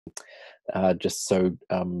just so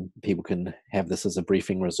people can have this as a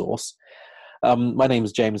briefing resource. My name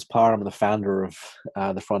is James Parr. I'm the founder of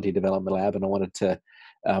the Frontier Development Lab, and I wanted to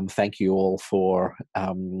thank you all for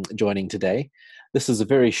joining today. This is a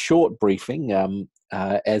very short briefing.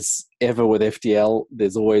 As ever with FDL,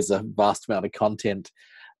 there's always a vast amount of content,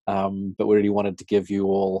 but we really wanted to give you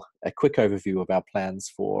all a quick overview of our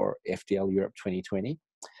plans for FDL Europe 2020.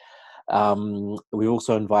 We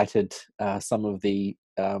also invited some of the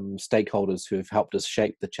stakeholders who have helped us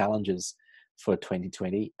shape the challenges for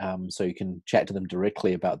 2020, so you can chat to them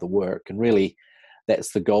directly about the work. And really,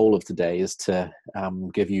 that's the goal of today, is to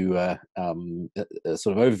give you a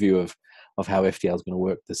sort of overview of how FDL is going to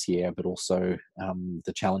work this year, but also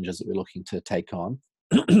the challenges that we're looking to take on.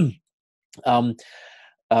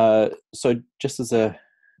 So just as a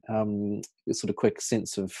sort of quick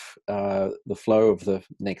sense of the flow of the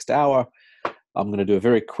next hour, I'm going to do a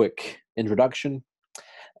very quick introduction,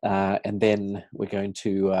 and then we're going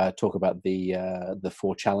to talk about the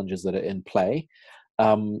four challenges that are in play.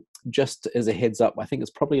 Just as a heads up, I think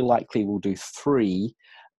it's probably likely we'll do three.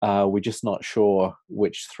 We're just not sure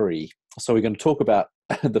which three. So we're going to talk about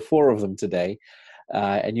the four of them today.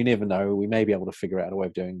 And you never know, we may be able to figure out a way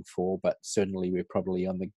of doing four, but certainly we're probably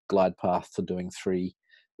on the glide path to doing three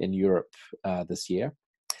in Europe this year.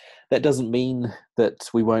 That doesn't mean that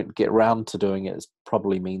we won't get round to doing it. It's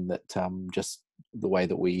probably mean that just the way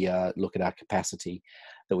that we look at our capacity,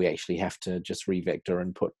 that we actually have to just revector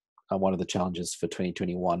and put one of the challenges for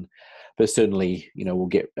 2021. But certainly, we'll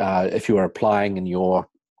get, if you are applying and your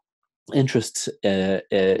interest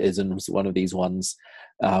is in one of these ones,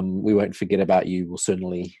 we won't forget about you. We'll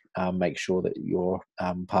certainly make sure that you're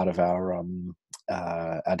part of our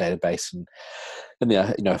database, and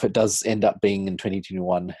if it does end up being in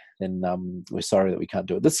 2021, then we're sorry that we can't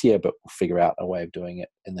do it this year, but we'll figure out a way of doing it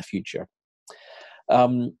in the future.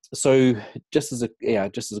 So just as a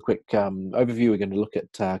quick overview, we're going to look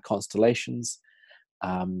at constellations,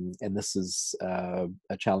 and this is a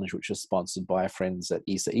challenge which is sponsored by our friends at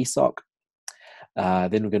ESA-ESOC.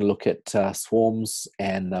 Then we're going to look at swarms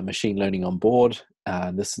and machine learning on board.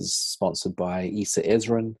 This is sponsored by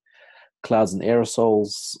ESA-ESRIN. Clouds and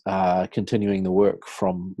aerosols, continuing the work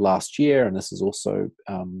from last year, and this is also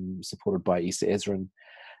supported by ESA-ESRIN.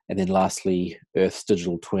 And then lastly, Earth's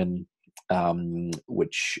digital twin,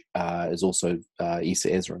 which is also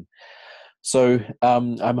ESA-ESRIN. So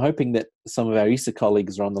I'm hoping that some of our ESA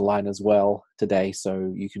colleagues are on the line as well today,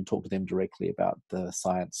 so you can talk to them directly about the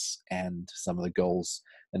science and some of the goals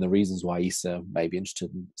and the reasons why ESA may be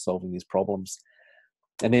interested in solving these problems.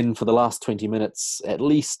 And then for the last 20 minutes at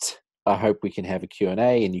least, I hope we can have a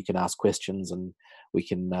Q&A and you can ask questions, and we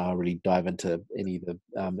can really dive into any of the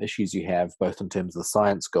issues you have, both in terms of the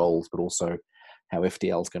science goals, but also how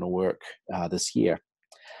FDL is going to work this year.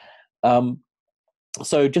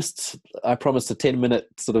 So I promised a 10-minute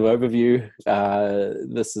sort of overview.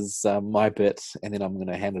 This is my bit, and then I'm going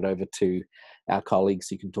to hand it over to our colleagues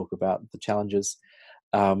who can talk about the challenges.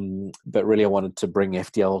 But really, I wanted to bring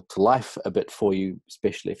FDL to life a bit for you,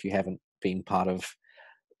 especially if you haven't been part of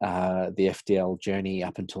the FDL journey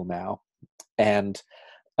up until now. And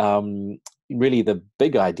really the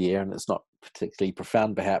big idea, and it's not particularly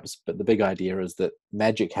profound perhaps, but the big idea is that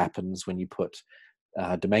magic happens when you put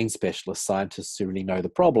domain specialist scientists who really know the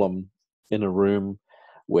problem in a room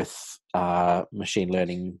with machine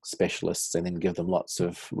learning specialists, and then give them lots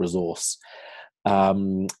of resource.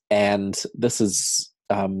 And this is,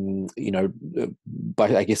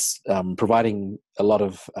 by, I guess, providing a lot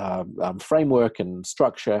of framework and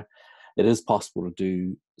structure, it is possible to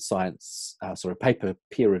do science, sort of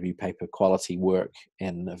peer review paper quality work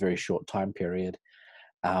in a very short time period.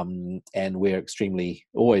 And we're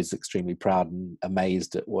always extremely proud and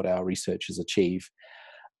amazed at what our researchers achieve.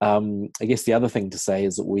 I guess the other thing to say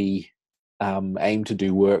is that we aim to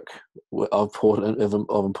do work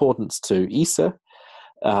of importance to ESA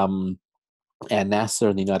and NASA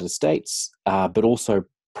in the United States, but also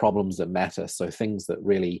problems that matter, so things that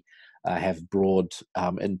really have broad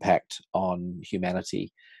impact on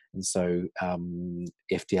humanity. And so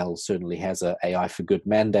FDL certainly has a AI for Good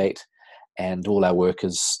mandate, and all our work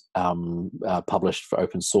is published for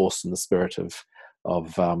open source in the spirit of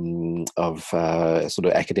sort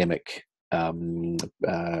of academic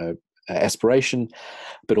aspiration,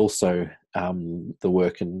 but also the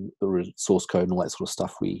work and the source code and all that sort of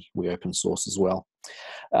stuff we open source as well.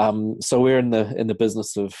 So we're in the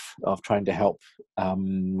business of trying to help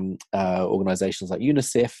organizations like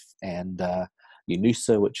UNICEF and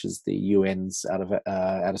UNUSA, which is the UN's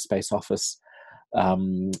outer space office.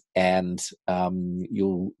 And if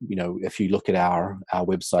you look at our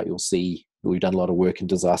website, you'll see we've done a lot of work in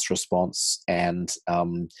disaster response and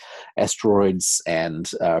asteroids and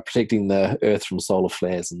protecting the Earth from solar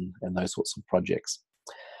flares and those sorts of projects.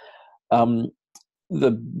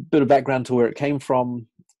 The bit of background to where it came from,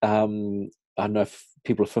 I don't know if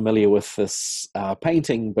people are familiar with this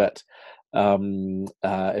painting, but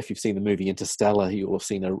if you've seen the movie Interstellar, you'll have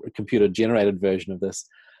seen a computer-generated version of this.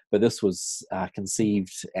 But this was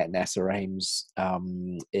conceived at NASA Ames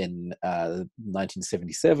in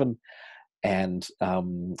 1977, and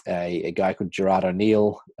a guy called Gerard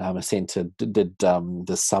O'Neill, a centre, did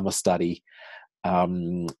the summer study,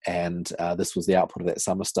 and this was the output of that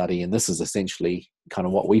summer study. And this is essentially kind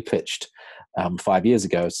of what we pitched 5 years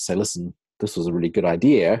ago, is to say, listen, this was a really good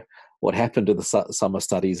idea. What happened to the summer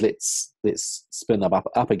studies? Let's spin them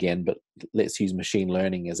up again, but let's use machine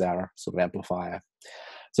learning as our sort of amplifier.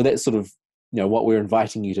 So that's sort of, what we're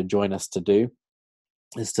inviting you to join us to do,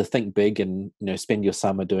 is to think big and, spend your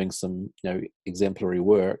summer doing some, exemplary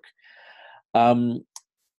work. But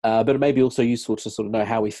it may be also useful to sort of know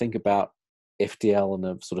how we think about FDL in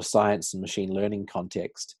a sort of science and machine learning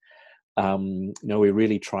context. We're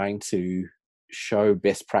really trying to show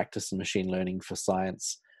best practice in machine learning for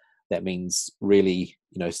science. That means really,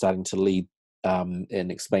 starting to lead in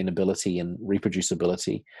explainability and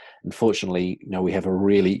reproducibility. Unfortunately, we have a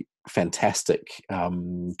really fantastic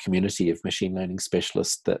community of machine learning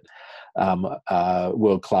specialists that are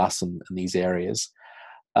world class in these areas.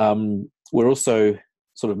 We're also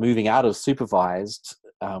sort of moving out of supervised,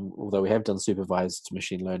 although we have done supervised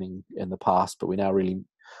machine learning in the past, but we're now really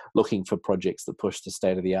looking for projects that push the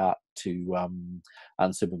state of the art to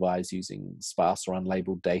unsupervised, using sparse or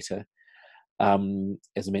unlabeled data.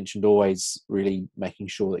 As I mentioned, always really making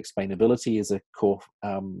sure that explainability is a core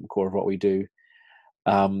of what we do,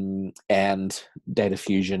 and data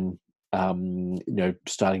fusion.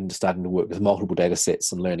 Starting to work with multiple data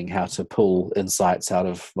sets and learning how to pull insights out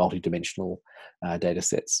of multidimensional data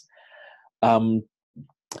sets. So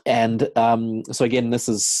again, this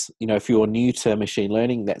is, if you're new to machine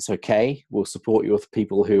learning, that's okay. We'll support you with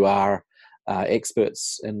people who are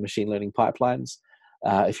experts in machine learning pipelines.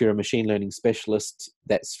 If you're a machine learning specialist,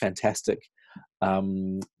 that's fantastic.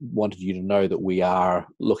 Wanted you to know that we are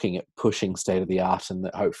looking at pushing state of the art, and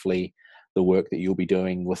that hopefully the work that you'll be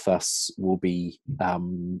doing with us will be,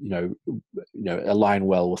 align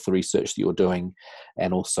well with the research that you're doing,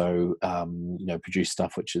 and also, produce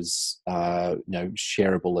stuff which is,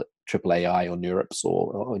 shareable at AAAI or NeurIPS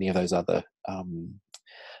or any of those other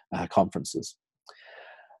conferences.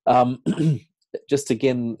 Just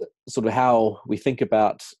again, sort of how we think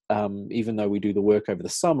about, even though we do the work over the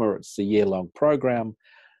summer, it's a year-long program.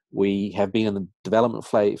 We have been in the development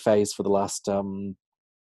phase for the last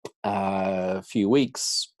few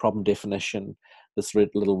weeks. Problem definition. This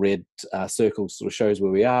little red circle sort of shows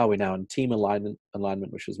where we are. We're now in team alignment,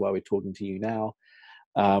 which is why we're talking to you now.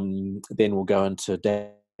 Then we'll go into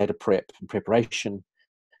data prep and preparation,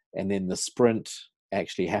 and then the sprint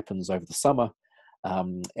actually happens over the summer.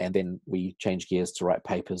 And then we change gears to write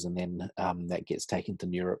papers, and then that gets taken to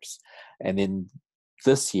NeurIPS. And then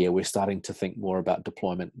this year we're starting to think more about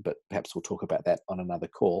deployment, but perhaps we'll talk about that on another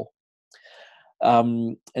call.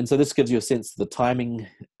 And so this gives you a sense of the timing.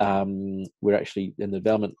 We're actually in the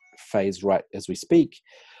development phase right as we speak.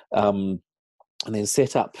 And then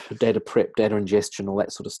set up, data prep, data ingestion, all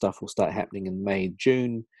that sort of stuff will start happening in May,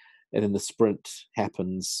 June. And then the sprint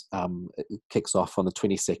happens, it kicks off on the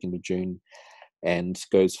 22nd of June and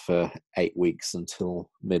goes for 8 weeks until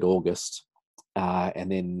mid-August.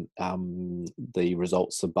 And then the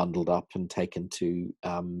results are bundled up and taken to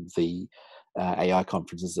the AI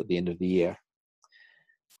conferences at the end of the year.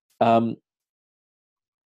 Perhaps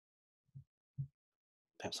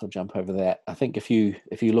I'll jump over that. I think if you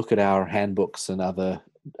look at our handbooks and other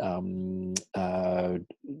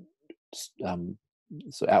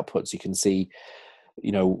so outputs, you can see,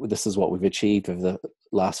 this is what we've achieved over the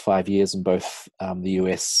last 5 years in both the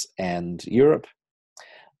US and Europe.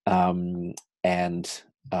 I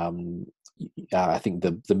think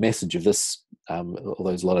the message of this, although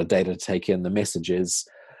there's a lot of data to take in, the message is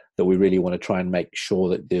that we really want to try and make sure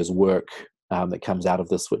that there's work that comes out of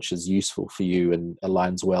this which is useful for you and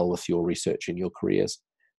aligns well with your research and your careers.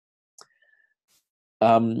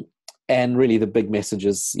 And really the big message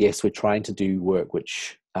is, yes, we're trying to do work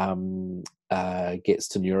which gets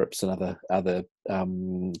to NeurIPS and other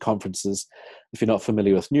conferences. If you're not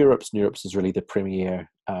familiar with NeurIPS is really the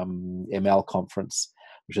premier ML conference,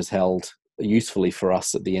 which is held usefully for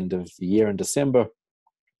us at the end of the year in December.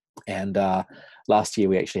 And last year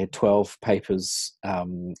we actually had 12 papers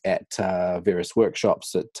at various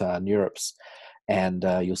workshops at NeurIPS. And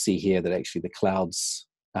you'll see here that actually the clouds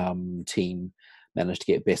team managed to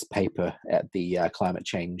get best paper at the climate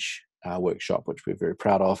change workshop, which we're very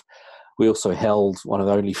proud of. We also held one of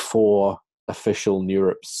the only 4 official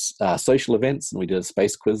NeurIPS social events, and we did a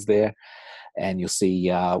space quiz there. And you'll see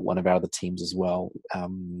one of our other teams as well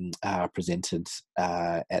presented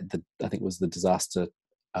at I think it was the disaster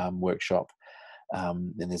workshop.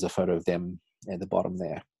 And there's a photo of them at the bottom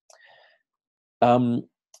there.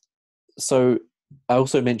 So I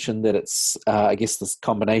also mentioned that it's, I guess, this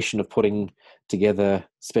combination of putting together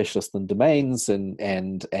specialists in domains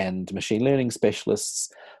and machine learning specialists,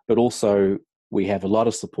 but also we have a lot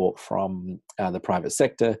of support from the private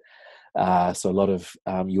sector. So a lot of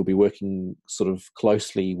you'll be working sort of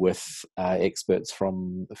closely with experts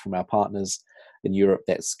from our partners in Europe.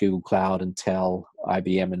 That's Google Cloud, Intel,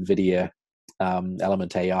 IBM, NVIDIA,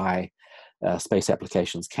 Element AI, Space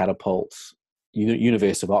Applications, Catapult,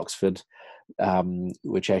 University of Oxford,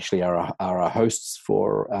 which actually are our hosts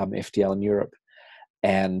for FDL in Europe,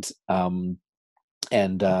 and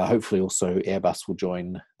hopefully also Airbus will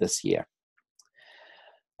join this year.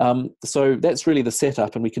 So that's really the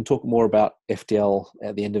setup, and we can talk more about FDL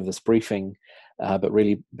at the end of this briefing, but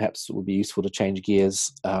really perhaps it would be useful to change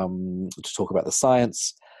gears to talk about the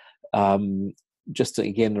science. Just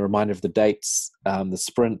again, a reminder of the dates. The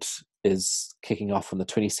sprint is kicking off on the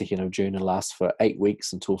 22nd of June and lasts for 8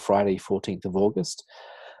 weeks until Friday, 14th of August.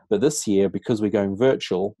 But this year, because we're going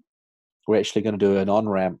virtual, we're actually going to do an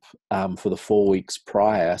on-ramp for the 4 weeks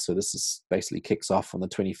prior. So this is basically kicks off on the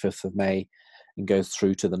 25th of May and goes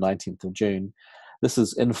through to the 19th of June. This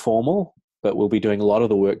is informal, but we'll be doing a lot of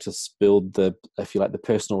the work to build the, if you like, the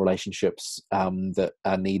personal relationships that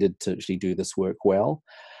are needed to actually do this work well.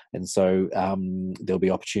 And so there'll be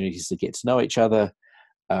opportunities to get to know each other,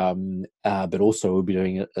 but also we'll be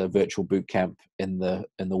doing a virtual boot camp in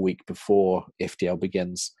the week before FDL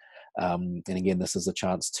begins. And again, this is a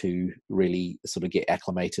chance to really sort of get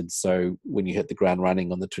acclimated. So when you hit the ground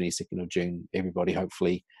running on the 22nd of June, everybody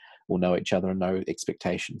hopefully will know each other and know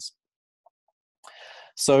expectations.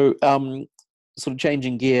 So sort of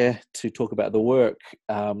changing gear to talk about the work,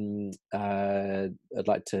 I'd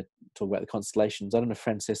like to talk about the constellations. I don't know if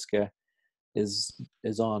Francesca is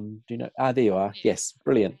on. Do you know? Ah, there you are. Yes,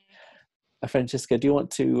 brilliant. Francesca, do you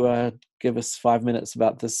want to give us 5 minutes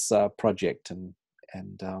about this project? And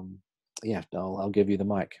yeah, I'll give you the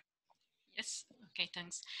mic. Yes. Okay,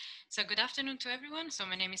 thanks. So good afternoon to everyone. So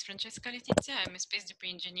my name is Francesca Letizia. I'm a space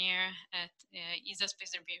debris engineer at ESA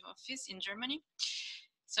Space Debris Office in Germany.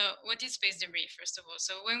 So what is space debris, first of all?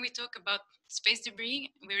 So when we talk about space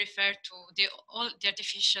debris, we refer to all the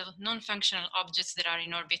artificial non-functional objects that are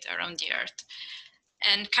in orbit around the Earth.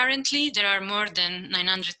 And currently there are more than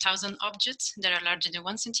 900,000 objects that are larger than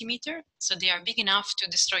 1 centimeter. So they are big enough to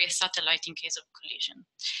destroy a satellite in case of collision.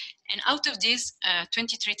 And out of these,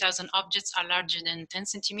 23,000 objects are larger than 10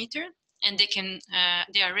 centimeter, and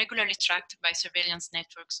they are regularly tracked by surveillance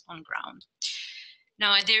networks on ground.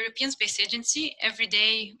 Now, at the European Space Agency, every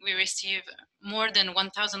day we receive more than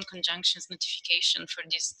 1,000 conjunctions notification for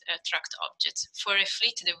these tracked objects. For a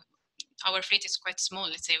fleet, our fleet is quite small.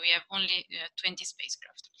 Let's say we have only 20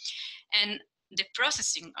 spacecraft. And the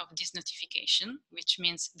processing of this notification, which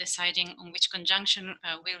means deciding on which conjunction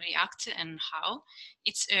will react and how,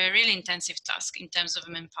 it's a really intensive task in terms of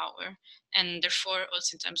manpower, and therefore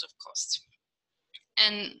also in terms of cost.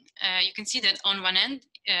 And you can see that on one end,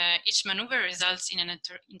 each maneuver results in an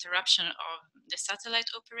interruption of the satellite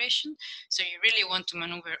operation. So you really want to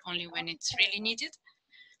maneuver only when it's really needed.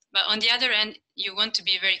 But on the other end, you want to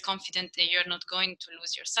be very confident that you're not going to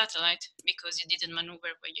lose your satellite because you didn't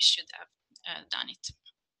maneuver where you should have done it.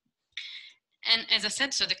 And as I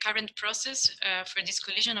said, so the current process for this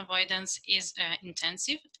collision avoidance is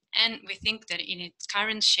intensive, and we think that in its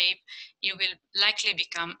current shape, it will likely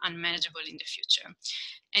become unmanageable in the future.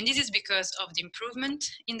 And this is because of the improvement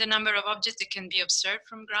in the number of objects that can be observed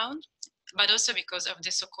from ground, but also because of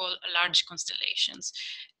the so-called large constellations,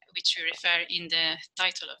 which we refer in the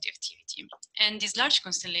title of the activity. And this large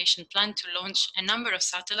constellation plan to launch a number of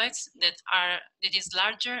satellites that is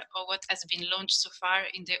larger of what has been launched so far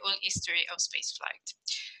in the whole history of spaceflight.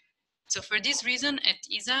 So for this reason, at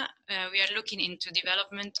ESA, we are looking into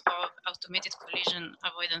development of automated collision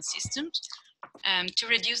avoidance systems to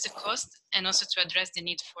reduce the cost and also to address the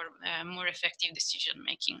need for more effective decision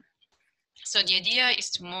making. So the idea is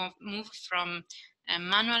to move from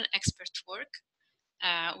manual expert work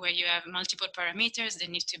where you have multiple parameters that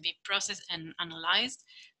need to be processed and analyzed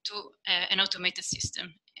to an automated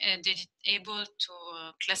system that is able to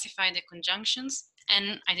classify the conjunctions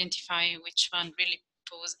and identify which one really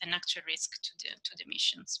pose an actual risk to the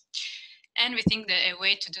missions. And we think that a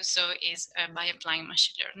way to do so is by applying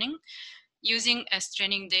machine learning, using as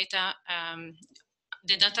training data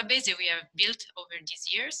the database that we have built over these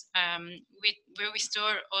years, where we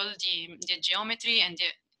store all the geometry and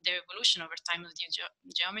the evolution over time of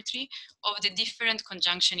the geometry of the different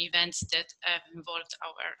conjunction events that have involved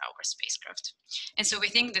our spacecraft. And so we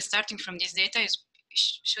think that starting from this data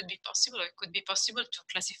should be possible, or it could be possible, to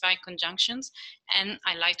classify conjunctions and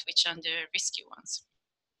highlight which are the risky ones.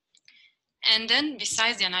 And then,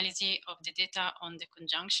 besides the analysis of the data on the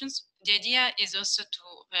conjunctions, the idea is also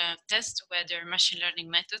to test whether machine learning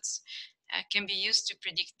methods can be used to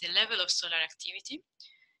predict the level of solar activity,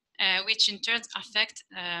 which in turn affect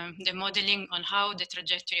the modeling on how the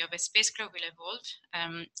trajectory of a spacecraft will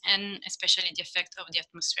evolve, and especially the effect of the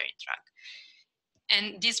atmospheric drag.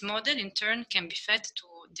 And this model, in turn, can be fed to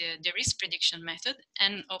the risk prediction method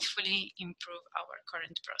and hopefully improve our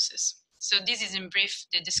current process. So this is in brief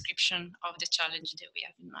the description of the challenge that we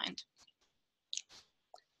have in mind.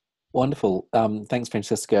 Wonderful. Thanks,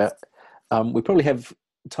 Francesca. We probably have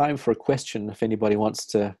time for a question if anybody wants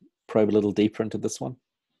to probe a little deeper into this one.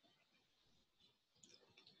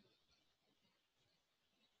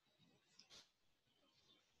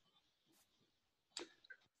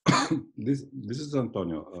 This is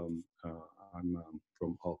Antonio. I'm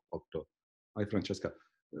from Opto. Hi, Francesca.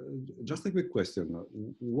 Just a quick question.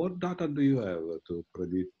 What data do you have to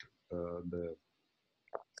predict the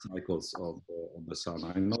cycles of the sun?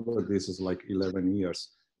 I know that this is like 11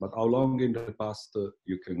 years, but how long in the past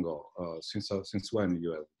you can go? Since when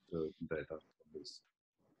you have data for this?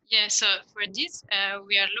 Yeah, so for this,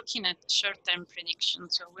 we are looking at short-term prediction.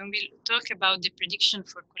 So when we talk about the prediction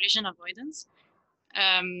for collision avoidance,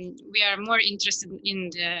 we are more interested in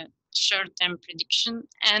the short-term prediction,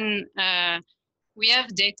 and we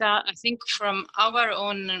have data, I think, from our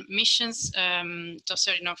own missions. In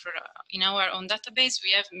our own database,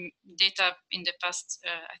 we have data in the past,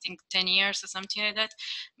 I think, 10 years or something like that.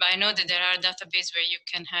 But I know that there are databases where you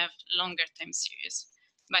can have longer time series.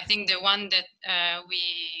 But I think the one that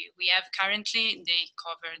we have currently, they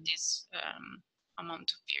cover this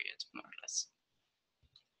amount of period, more or less.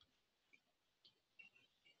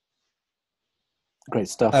 Great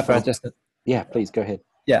stuff. Hi, Francesca. Yeah, please go ahead.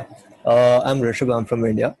 Yeah, I'm Rishabh. I'm from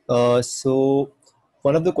India. So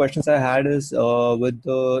one of the questions I had is with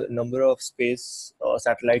the number of space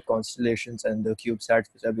satellite constellations and the CubeSats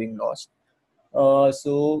which are being lost.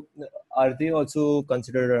 So are they also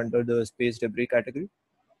considered under the space debris category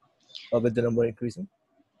with the number increasing?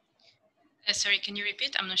 Sorry, can you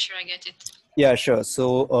repeat? I'm not sure I get it. Yeah, sure.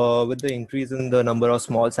 So with the increase in the number of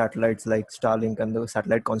small satellites like Starlink and the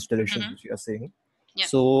satellite constellations, which you are saying, yeah.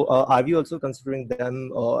 So are we also considering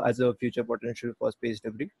them as a future potential for space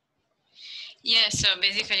debris? Yeah, so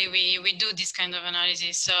basically we do this kind of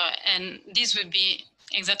analysis. So, and this would be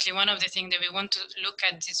exactly one of the things that we want to look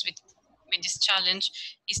at this with this challenge,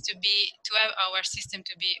 is to have our system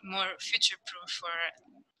to be more future-proof for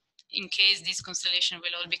in case this constellation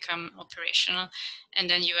will all become operational, and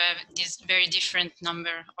then you have this very different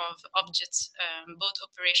number of objects, both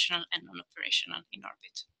operational and non-operational, in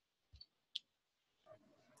orbit.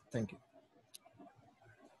 Thank you.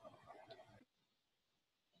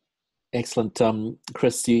 Excellent.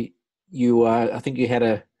 Chris, you I think you had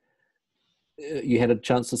a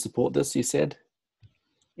chance to support this, you said?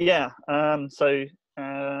 Yeah. So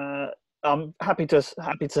I'm happy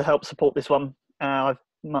to help support this one. I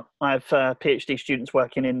have PhD students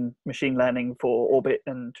working in machine learning for orbit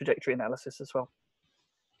and trajectory analysis as well.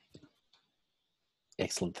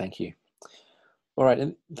 Excellent, thank you. All right,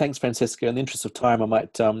 and thanks, Francesca. In the interest of time, I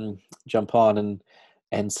might jump on,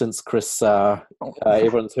 and since Chris,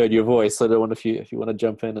 everyone's heard your voice, I don't wonder if you want to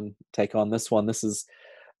jump in and take on this one. This is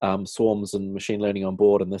swarms and machine learning on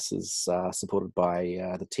board, and this is supported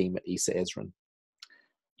by the team at ESA Esrin.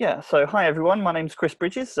 Yeah, so hi everyone, my name's Chris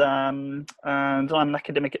Bridges, and I'm an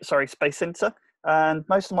academic at Surrey Space Centre, and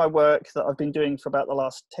most of my work that I've been doing for about the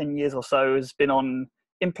last 10 years or so has been on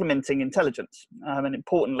implementing intelligence, and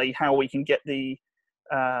importantly how we can get the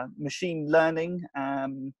machine learning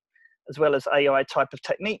as well as AI type of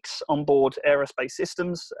techniques on board aerospace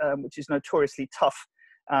systems, which is notoriously tough,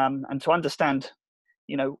 and to understand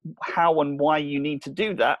how and why you need to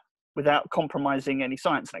do that without compromising any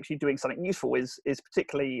science and actually doing something useful is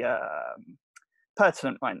particularly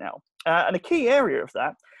pertinent right now. And a key area of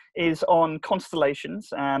that is on constellations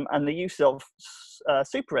and the use of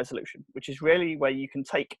super resolution, which is really where you can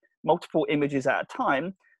take multiple images at a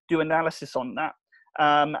time, do analysis on that,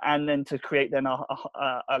 and then to create then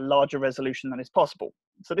a larger resolution than is possible.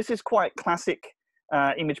 So this is quite classic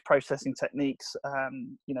image processing techniques that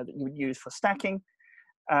you would use for stacking.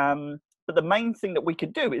 But the main thing that we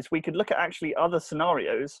could do is we could look at actually other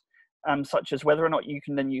scenarios, such as whether or not you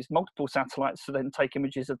can then use multiple satellites to then take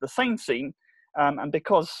images of the same scene. And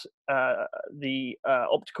because the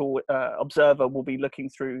optical observer will be looking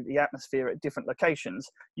through the atmosphere at different locations,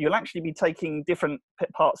 you'll actually be taking different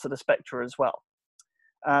parts of the spectra as well.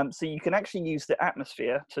 So you can actually use the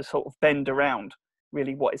atmosphere to sort of bend around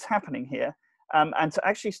really what is happening here. And to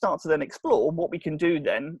actually start to then explore what we can do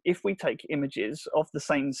then if we take images of the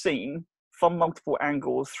same scene from multiple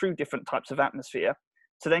angles through different types of atmosphere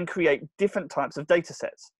to then create different types of data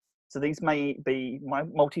sets. So these may be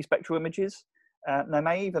multispectral images, they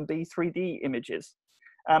may even be 3D images.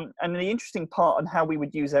 And the interesting part on how we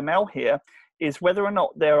would use ML here is whether or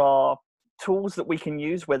not there are tools that we can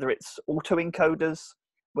use, whether it's autoencoders,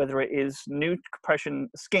 whether it is new compression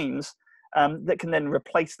schemes, that can then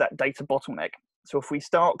replace that data bottleneck. So if we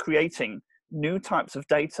start creating new types of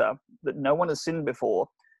data that no one has seen before,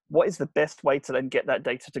 what is the best way to then get that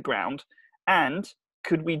data to ground? And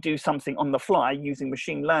could we do something on the fly using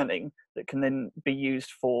machine learning that can then be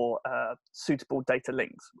used for suitable data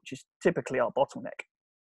links, which is typically our bottleneck?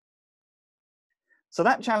 So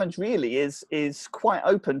that challenge really is quite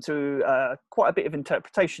open to quite a bit of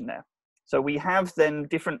interpretation there. So we have then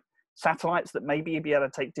different satellites that maybe be able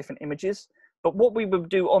to take different images, but what we would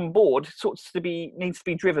do on board needs to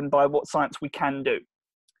be driven by what science we can do.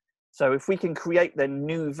 So if we can create then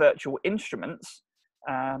new virtual instruments,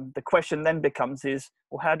 the question then becomes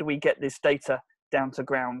well, how do we get this data down to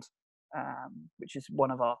ground, which is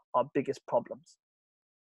one of our biggest problems.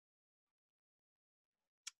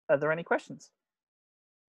 Are there any questions?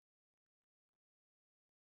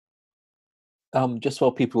 Just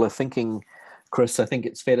while people are thinking, Chris, I think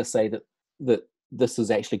it's fair to say that this has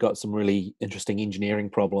actually got some really interesting engineering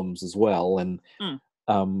problems as well. And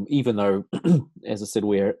even though, as I said,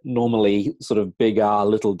 we're normally sort of big R,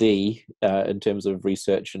 little d in terms of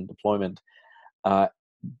research and deployment,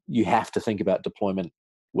 you have to think about deployment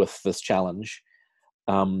with this challenge.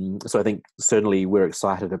 So I think certainly we're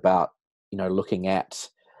excited about, looking at,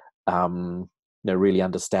 really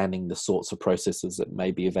understanding the sorts of processes that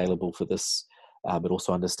may be available for this, but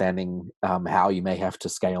also understanding how you may have to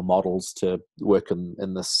scale models to work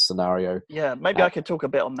in this scenario. Yeah, maybe I could talk a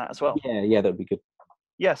bit on that as well. Yeah, that would be good.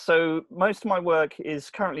 Yeah, so most of my work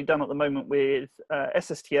is currently done at the moment with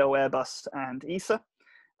SSTL, Airbus and ESA.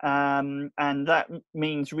 And that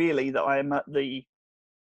means really that I am at the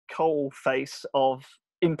coal face of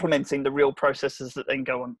implementing the real processes that then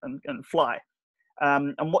go on and fly.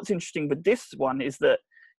 And what's interesting with this one is that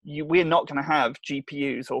we're not going to have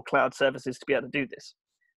GPUs or cloud services to be able to do this.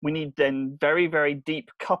 We need then very, very deep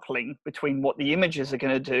coupling between what the images are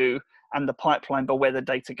going to do and the pipeline by where the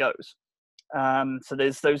data goes. So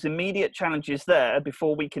there's those immediate challenges there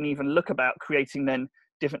before we can even look about creating then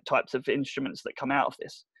different types of instruments that come out of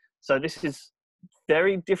this. So this is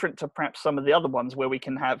very different to perhaps some of the other ones where we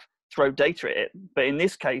can throw data at it. But in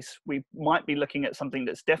this case, we might be looking at something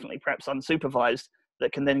that's definitely perhaps unsupervised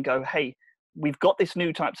that can then go, hey, we've got this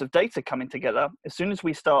new types of data coming together. As soon as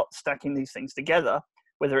we start stacking these things together,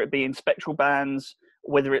 whether it be in spectral bands,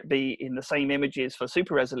 whether it be in the same images for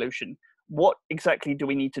super resolution, what exactly do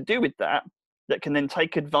we need to do with that can then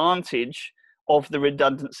take advantage of the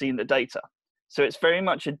redundancy in the data? So it's very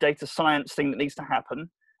much a data science thing that needs to happen.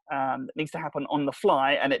 It needs to happen on the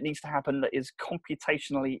fly, and it needs to happen that is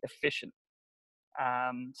computationally efficient.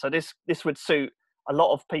 So this would suit a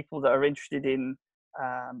lot of people that are interested in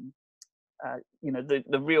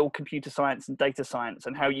the real computer science and data science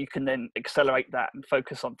and how you can then accelerate that and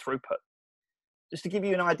focus on throughput. Just to give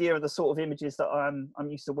you an idea of the sort of images that I'm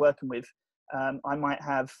used to working with, I might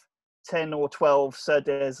have 10 or 12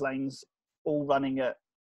 SIR-DES lanes all running at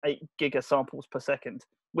 8 gigasamples per second.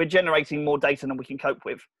 We're generating more data than we can cope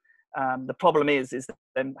with. The problem is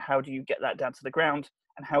then how do you get that down to the ground,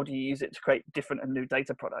 and how do you use it to create different and new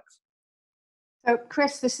data products? So,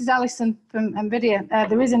 Chris, this is Alison from NVIDIA.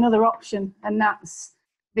 There is another option, and that's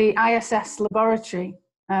the ISS laboratory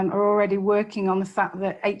are already working on the fact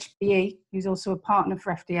that HPE, who's also a partner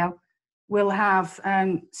for FDL, will have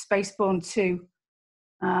Spaceborne 2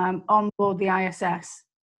 on board the ISS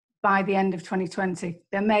by the end of 2020.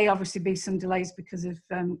 There may obviously be some delays because of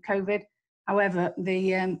COVID. However,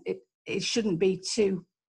 it shouldn't be too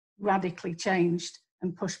radically changed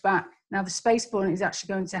and pushed back. Now, the Spaceborne is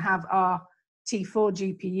actually going to have our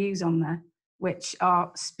T4 GPUs on there, which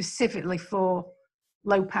are specifically for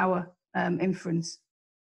low power inference.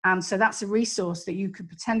 And so that's a resource that you could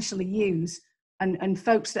potentially use. And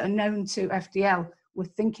folks that are known to FDL were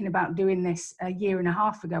thinking about doing this a year and a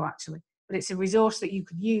half ago, actually. But it's a resource that you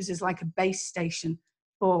could use as like a base station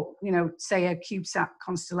for, say, a CubeSat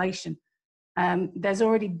constellation. There's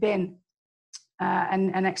already been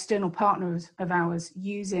an external partner of ours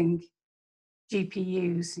using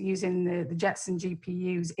GPUs, using the Jetson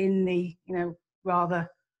GPUs in the rather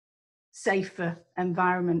safer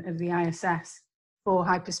environment of the ISS for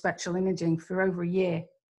hyperspectral imaging for over a year,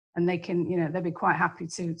 and they can they'll be quite happy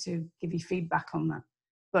to give you feedback on that.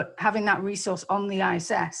 But having that resource on the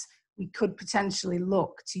ISS, we could potentially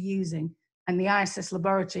look to using, and the ISS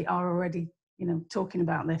laboratory are already talking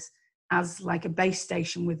about this as like a base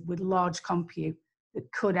station with large compute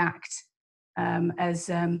that could act as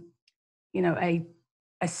a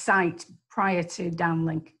site prior to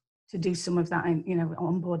downlink to do some of that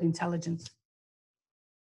onboard intelligence.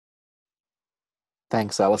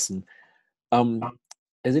 Thanks, Alison.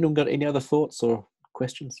 Has anyone got any other thoughts or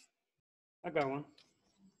questions? I got one.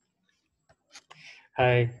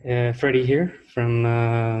 Hi, Freddie here from,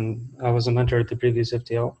 I was a mentor at the previous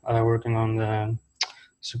FDL, working on the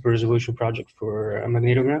super resolution project for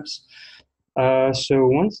magnetographs. So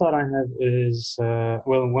one thought I have is,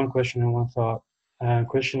 well, one question and one thought.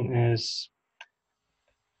 Question is,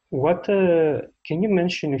 what can you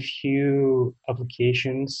mention a few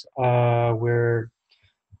applications where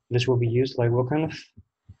this will be used? Like what kind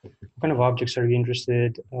of objects are you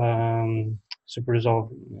interested super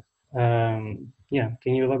resolve? Yeah,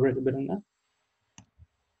 can you elaborate a bit on that?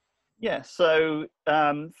 Yeah, so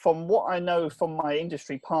from what I know from my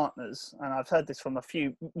industry partners, and I've heard this from a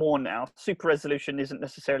few more now, super resolution isn't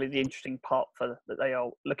necessarily the interesting part that they are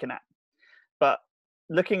looking at. But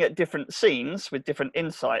looking at different scenes with different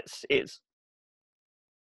insights is.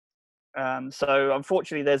 So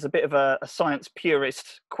unfortunately, there's a bit of a science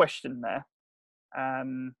purist question there,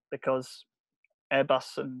 because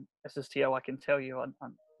Airbus and SSTO, I can tell you, I'm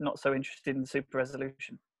not so interested in super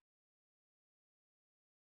resolution.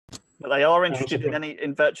 But they are interested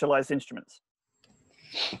in virtualized instruments.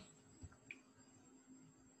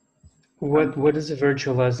 What is a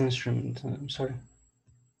virtualized instrument? I'm sorry.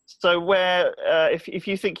 So where, if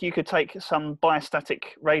you think you could take some biostatic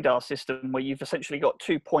radar system where you've essentially got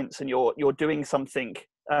 2 points and you're doing something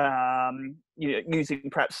using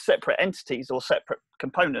perhaps separate entities or separate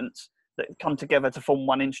components that come together to form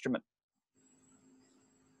one instrument.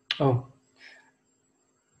 Oh.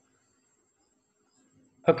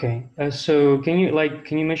 Okay, so can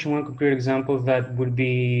you mention one concrete example that would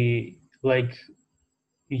be like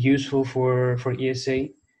useful for ESA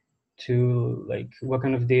to, like, what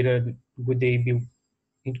kind of data would they be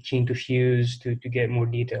keen to fuse to get more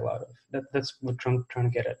detail out of? That's what I'm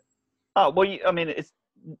trying to get at. Oh, well, I mean, it's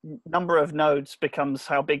number of nodes becomes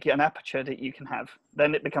how big an aperture that you can have.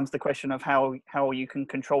 Then it becomes the question of how you can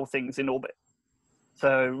control things in orbit.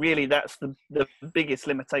 So really, that's the biggest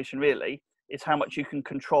limitation, really, is how much you can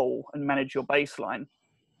control and manage your baseline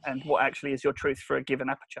and what actually is your truth for a given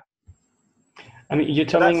aperture. I mean, you're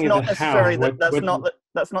telling me the how.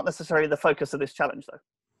 That's not necessarily the focus of this challenge, though.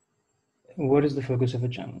 What is the focus of a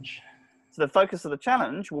challenge? So the focus of the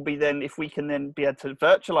challenge will be then if we can then be able to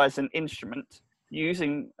virtualize an instrument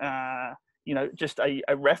using, just a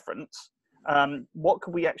reference. What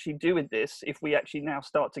can we actually do with this if we actually now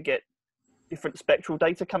start to get different spectral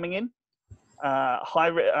data coming in,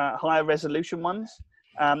 higher resolution ones,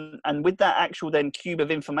 and with that actual then cube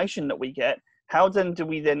of information that we get, how then do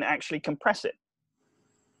we then actually compress it?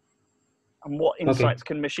 And what insights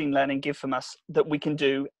can machine learning give from us that we can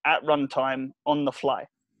do at runtime on the fly?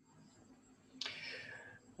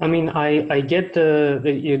 I mean, I get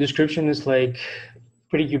your description is like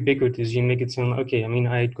pretty ubiquitous. You make it sound okay. I mean,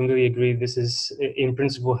 I completely agree. This is in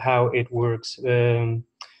principle how it works.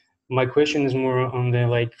 My question is more on the,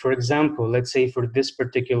 like, for example, let's say for this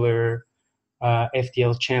particular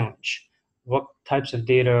FDL challenge, what types of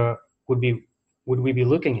data would we be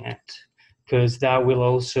looking at? Because that will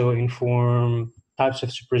also inform types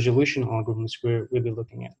of super resolution algorithms we'll be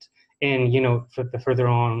looking at, and further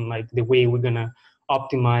on, like the way we're gonna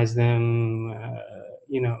optimize them,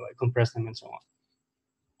 like compress them and so on.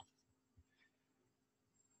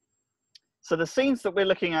 So the scenes that we're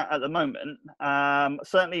looking at the moment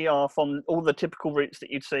certainly are from all the typical routes that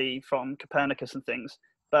you'd see from Copernicus and things,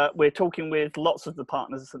 but we're talking with lots of the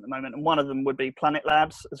partners at the moment, and one of them would be Planet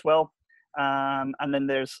Labs as well, and then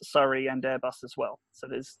there's Surrey and Airbus as well. So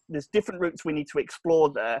there's different routes we need to explore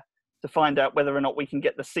there to find out whether or not we can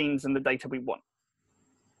get the scenes and the data we want.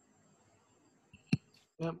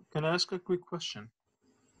 Can I ask a quick question?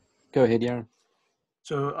 Go ahead, Yaron.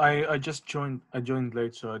 So I just joined. I joined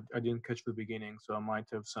late, so I didn't catch the beginning. So I might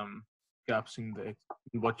have some gaps in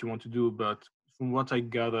what you want to do. But from what I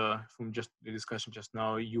gather from just the discussion just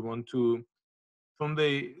now, you want to, from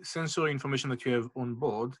the sensory information that you have on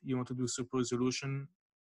board, you want to do super resolution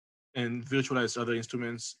and virtualize other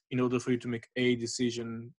instruments in order for you to make a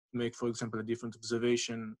decision, make, for example, a different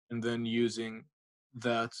observation, and then using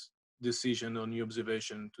that decision or new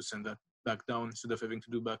observation to send that back down instead of having to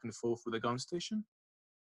do back and forth with the ground station?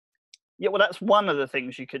 Yeah, well, that's one of the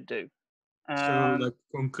things you could do. So, like,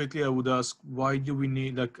 concretely, I would ask, why do we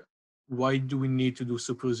need to do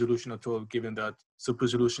super resolution at all, given that super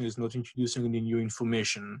resolution is not introducing any new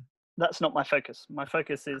information? That's not my focus. My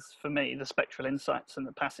focus is, for me, the spectral insights and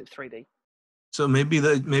the passive 3D. So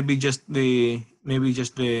maybe just the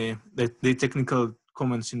technical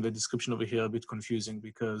comments in the description over here are a bit confusing,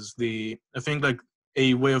 because I think like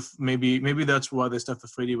a way of maybe that's why the stuff that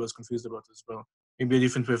Freddy was confused about as well. Maybe a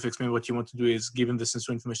different way of explaining what you want to do is, given the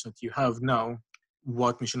sensor information that you have now,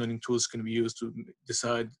 what machine learning tools can be used to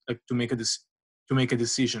decide, like, to make a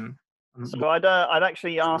decision. So I'd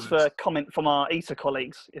actually ask for a comment from our ESA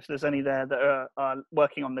colleagues, if there's any there that are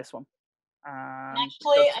working on this one.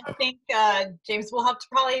 Actually, I think James, we'll have to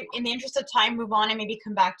probably, in the interest of time, move on and maybe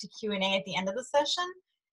come back to Q&A at the end of the session,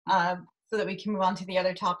 so that we can move on to the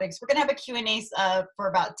other topics. We're going to have a Q&A for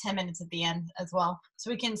about 10 minutes at the end as well,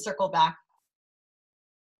 so we can circle back.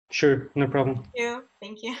 Sure, no problem. Thank you.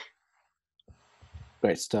 Thank you.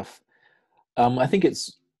 Great stuff. I think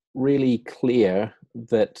it's really clear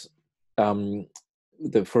that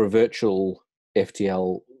for a virtual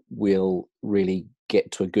FDL, we'll really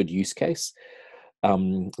get to a good use case.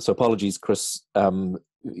 So apologies, Chris,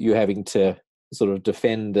 you're having to sort of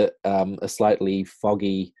defend a slightly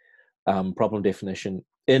foggy problem definition.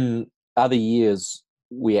 In other years,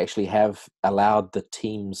 we actually have allowed the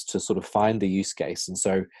teams to sort of find the use case, and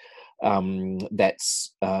so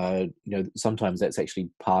that's sometimes that's actually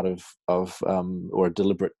part of or a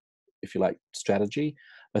deliberate, if you like, strategy.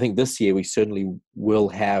 I think this year we certainly will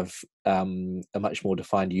have a much more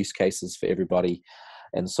defined use cases for everybody,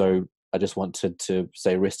 and so I just wanted to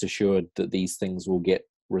say, rest assured that these things will get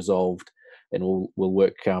resolved, and we'll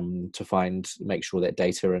work to make sure that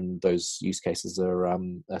data and those use cases are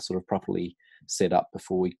sort of properly set up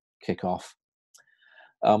before we kick off.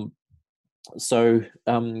 So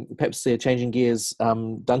perhaps changing gears,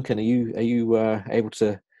 Duncan, are you able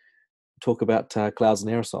to talk about clouds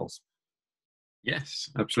and aerosols? Yes,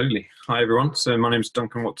 absolutely. Hi, everyone. So my name is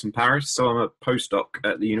Duncan Watson-Parris. So I'm a postdoc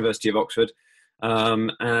at the University of Oxford.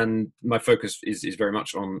 And my focus is very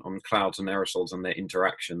much on clouds and aerosols and their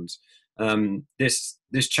interactions.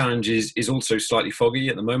 This challenge is also slightly foggy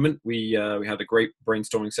at the moment. We had a great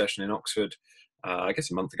brainstorming session in Oxford, I guess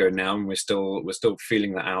a month ago now, and we're still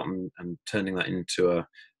feeling that out and turning that into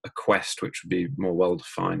a quest which would be more well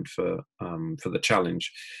defined for the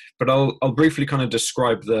challenge. But I'll briefly kind of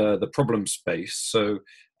describe the problem space. So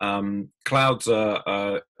clouds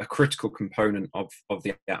are a critical component of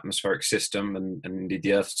the atmospheric system and indeed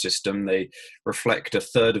the Earth system. They reflect a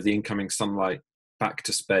third of the incoming sunlight back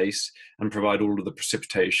to space and provide all of the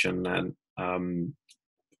precipitation and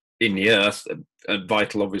in the Earth,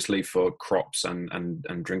 vital obviously for crops and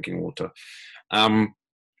drinking water.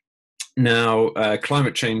 Now,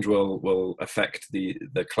 climate change will affect the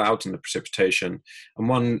clouds and the precipitation, and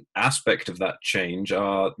one aspect of that change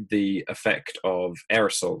are the effect of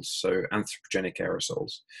aerosols, so anthropogenic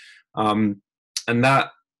aerosols, and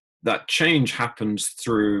that change happens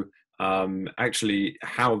through actually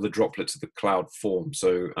how the droplets of the cloud form.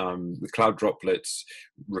 So the cloud droplets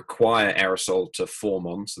require aerosol to form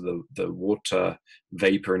on, so the water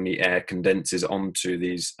vapor in the air condenses onto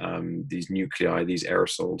these nuclei, these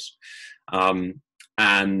aerosols,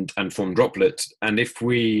 and form droplets. And if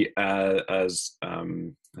we, as a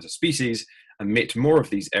species, emit more of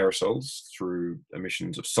these aerosols through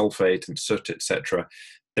emissions of sulfate and soot, etc.,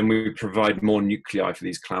 then we provide more nuclei for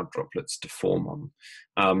these cloud droplets to form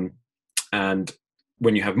on. And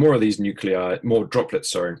when you have more of these more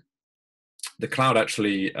droplets, the cloud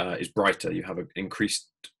actually is brighter. You have an increased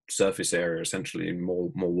surface area, essentially, and more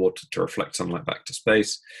water to reflect sunlight back to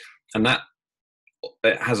space. And that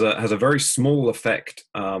it has a very small effect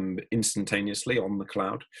instantaneously on the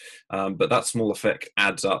cloud, but that small effect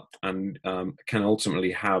adds up and can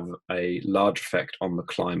ultimately have a large effect on the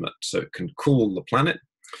climate. So it can cool the planet,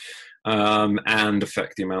 and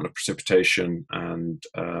affect the amount of precipitation and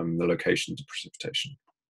the locations of precipitation.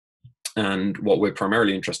 And what we're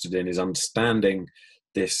primarily interested in is understanding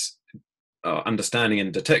this, understanding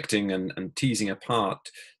and detecting and teasing apart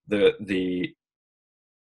the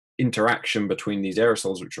interaction between these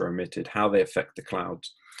aerosols which are emitted, how they affect the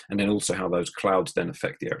clouds, and then also how those clouds then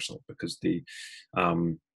affect the aerosol, because the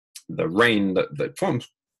rain that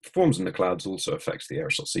forms in the clouds also affects the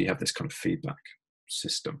aerosol. So you have this kind of feedback.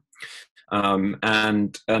 system.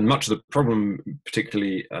 And much of the problem,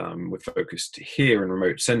 particularly we're focused here in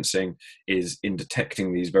remote sensing, is in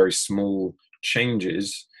detecting these very small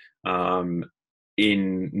changes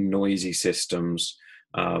in noisy systems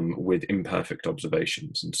with imperfect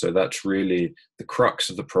observations. And so that's really the crux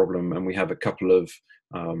of the problem. And we have a couple of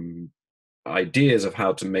ideas of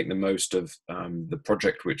how to make the most of the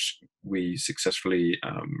project which we successfully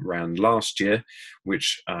ran last year,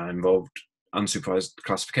 which involved unsupervised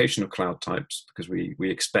classification of cloud types, because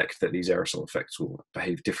we expect that these aerosol effects will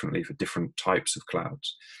behave differently for different types of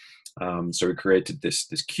clouds. So we created this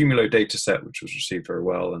Cumulo data set, which was received very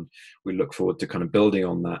well, and we look forward to kind of building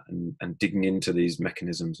on that and digging into these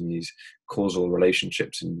mechanisms and these causal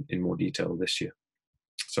relationships in more detail this year.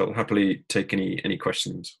 So I'll happily take any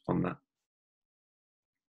questions on that.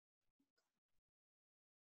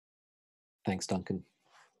 Thanks, Duncan.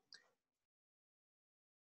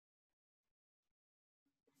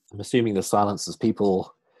 I'm assuming the silence is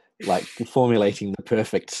people like formulating the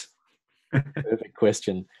perfect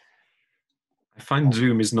question. I find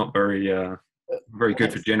Zoom is not very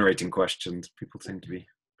good for generating questions. People seem to be.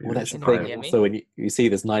 Well, that's the thing. Also, when you see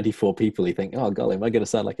there's 94 people, you think, "Oh, golly, am I going to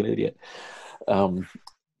sound like an idiot?"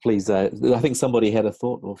 Please, I think somebody had a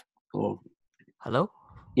thought. Or hello.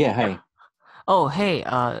 Yeah. Hey. Oh, hey.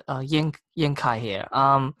 Yin Kai here.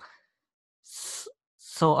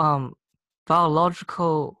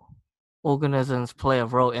 Biological organisms play a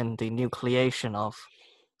role in the nucleation of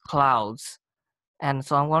clouds, and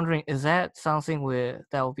so I'm wondering, is that something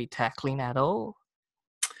that will be tackling at all?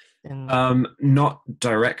 Not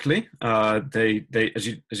directly. They as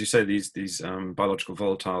you say, these biological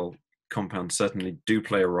volatile compounds certainly do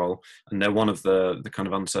play a role, and they're one of the kind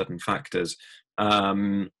of uncertain factors.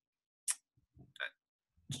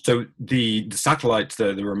 So the satellites,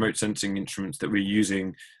 the remote sensing instruments that we're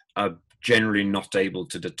using are generally not able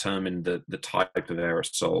to determine the type of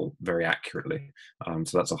aerosol very accurately.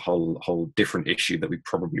 So that's a whole different issue that we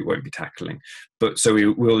probably won't be tackling. But so we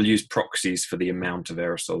will use proxies for the amount of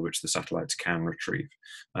aerosol which the satellites can retrieve.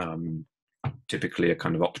 Typically a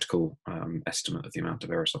kind of optical estimate of the amount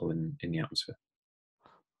of aerosol in the atmosphere.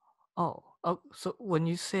 Oh, so when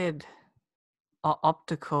you said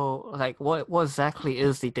optical, like what exactly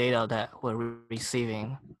is the data that we're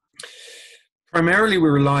receiving? Primarily, we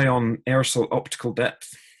rely on aerosol optical depth.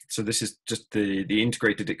 So this is just the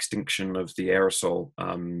integrated extinction of the aerosol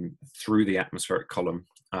through the atmospheric column.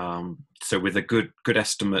 So with a good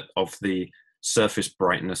estimate of the surface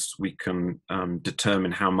brightness, we can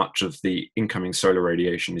determine how much of the incoming solar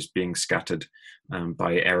radiation is being scattered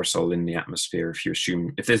by aerosol in the atmosphere. If you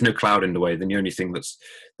assume, if there's no cloud in the way, then the only thing that's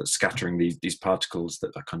scattering these particles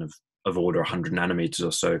that are kind of order 100 nanometers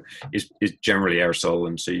or so is generally aerosol.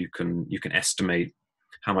 And so you can estimate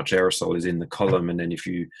how much aerosol is in the column, and then if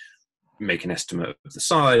you make an estimate of the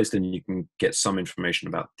size, then you can get some information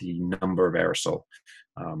about the number of aerosol.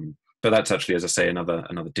 But that's actually, as I say, another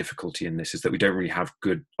difficulty in this is that we don't really have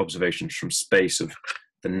good observations from space of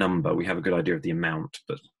the number. We have a good idea of the amount,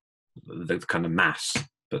 but the kind of mass,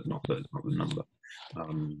 but not the number.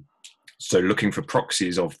 So looking for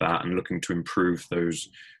proxies of that and looking to improve those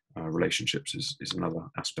relationships is another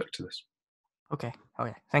aspect to this. Okay.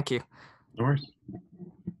 Thank you. No worries.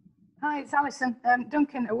 Hi, it's Alison.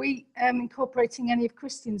 Duncan, are we incorporating any of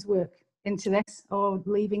Christian's work into this, or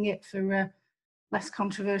leaving it for less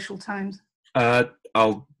controversial times?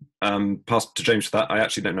 I'll pass to James for that. I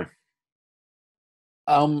actually don't know.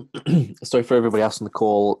 So for everybody else on the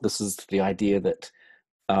call, this is the idea that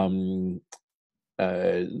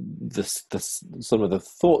this some of the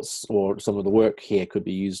thoughts or some of the work here could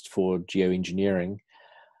be used for geoengineering.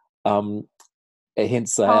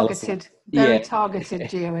 Hence, targeted, very targeted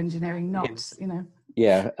geoengineering, not hence, machine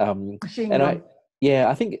gun.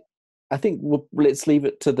 I think let's leave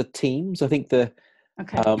it to the teams. I think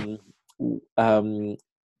I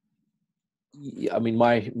mean,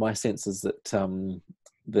 my sense is that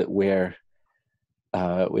that we're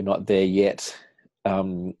not there yet,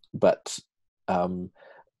 but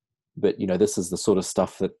this is the sort of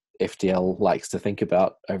stuff that FDL likes to think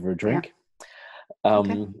about over a drink.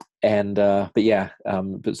 Yeah.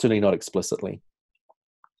 But certainly not explicitly.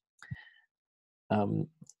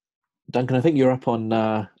 Duncan, I think you're up on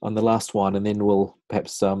the last one, and then we'll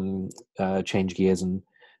perhaps change gears and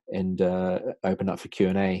open up for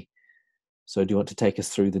Q&A. So, do you want to take us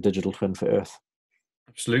through the digital twin for Earth?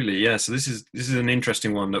 Absolutely, yeah. So this is an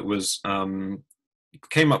interesting one that was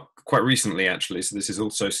came up quite recently, actually. So this is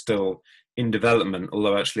also still in development,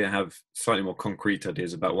 although actually I have slightly more concrete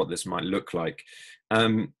ideas about what this might look like.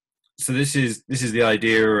 So this is the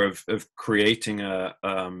idea of creating a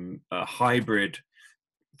hybrid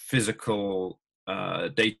physical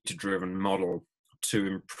data-driven model to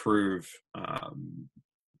improve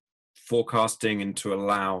forecasting and to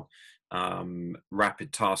allow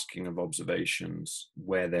rapid tasking of observations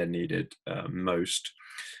where they're needed most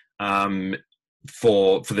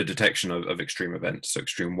for the detection of extreme events, so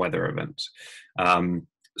extreme weather events.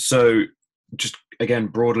 So just again,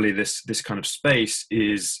 broadly, this kind of space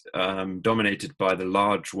is dominated by the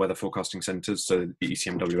large weather forecasting centers, so the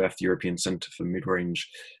ECMWF, the European Centre for Mid-Range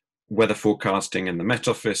Weather Forecasting, and the Met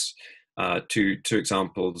Office, two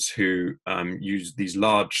examples who use these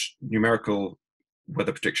large numerical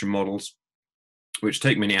weather prediction models, which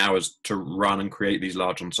take many hours to run and create these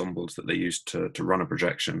large ensembles that they use to run a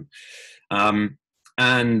projection.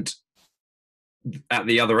 And at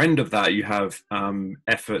the other end of that, you have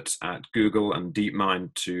efforts at Google and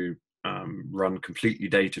DeepMind to run completely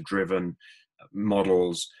data-driven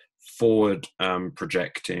models, forward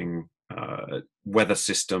projecting weather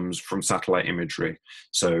systems from satellite imagery.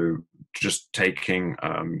 So just taking,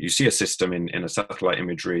 you see a system in a satellite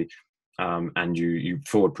imagery, and you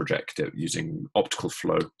forward project it using optical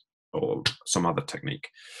flow or some other technique.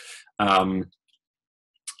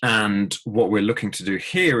 And what we're looking to do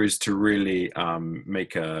here is to really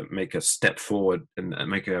make a step forward and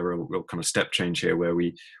make a real kind of step change here, where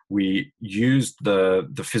we use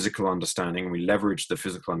the physical understanding, we leverage the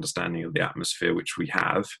physical understanding of the atmosphere which we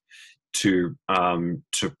have to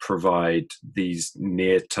provide these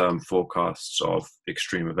near-term forecasts of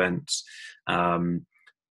extreme events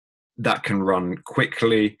that can run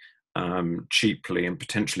quickly, cheaply, and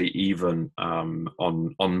potentially even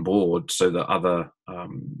on board, so that other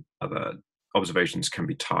observations can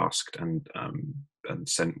be tasked and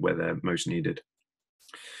sent where they're most needed.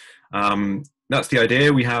 That's the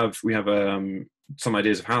idea. We have some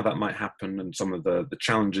ideas of how that might happen and some of the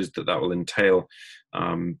challenges that will entail.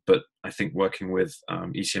 But I think working with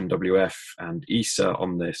ECMWF and ESA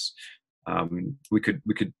on this, we could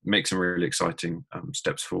make some really exciting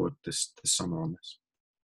steps forward this summer on this.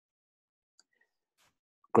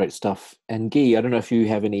 Great stuff. And Guy, I don't know if you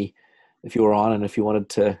have any, if you were on and if you wanted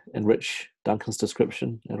to enrich Duncan's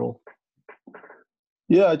description at all.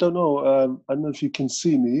 Yeah, I don't know. I don't know if you can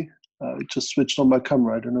see me. It just switched on my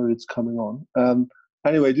camera. I don't know if it's coming on.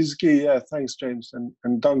 Anyway, this is Guy. Yeah, thanks, James.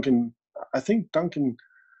 And Duncan, I think Duncan,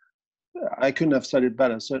 I couldn't have said it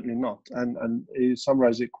better, certainly not. And he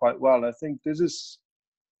summarized it quite well. I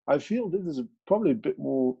feel this is probably a bit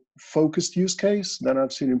more focused use case than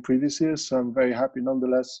I've seen in previous years. So I'm very happy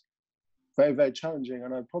nonetheless. Very, very challenging.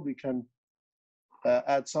 And I probably can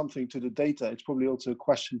add something to the data. It's probably also a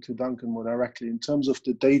question to Duncan more directly in terms of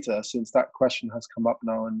the data, since that question has come up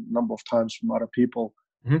now a number of times from other people.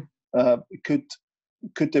 Mm-hmm.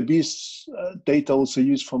 Could there be data also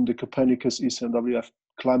used from the Copernicus ECMWF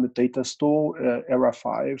Climate Data Store, ERA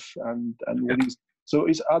 5, and all these? So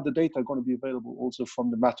are the data going to be available also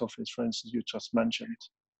from the Met Office, for instance, you just mentioned?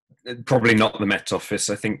 Probably not the Met Office.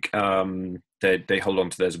 I think they hold on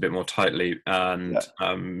to theirs a bit more tightly, and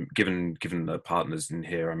given the partners in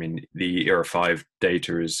here, I mean, the ERA 5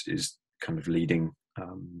 data is kind of leading.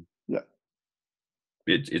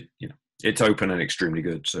 It's open and extremely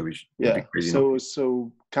good, so we should. Yeah.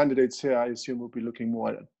 So candidates here, I assume, will be looking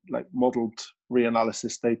more at like modeled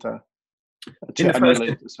reanalysis data.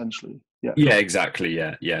 Essentially. Yeah, exactly.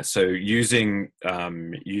 Yeah. So using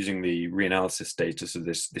the reanalysis data. So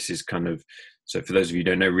this is kind of, so for those of you who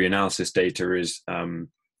don't know, reanalysis data is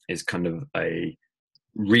kind of a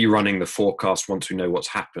rerunning the forecast once we know what's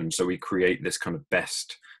happened. So we create this kind of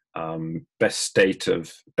best estimate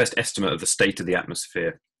of the state of the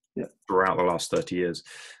atmosphere throughout the last 30 years,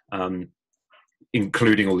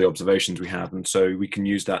 including all the observations we have, and so we can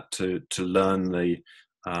use that to learn the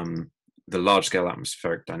large-scale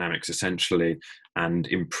atmospheric dynamics, essentially, and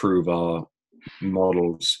improve our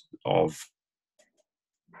models of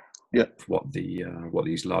what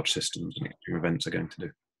these large systems and extreme events are going to do.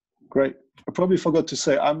 Great. I probably forgot to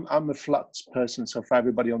say I'm a floods person, so for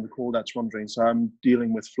everybody on the call that's wondering, so I'm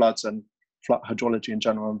dealing with floods and flood hydrology in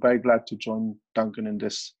general. I'm very glad to join Duncan in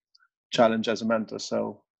this challenge as a mentor,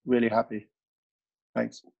 so really happy.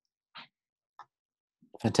 Thanks.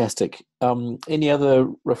 Fantastic. Any other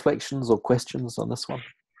reflections or questions on this one?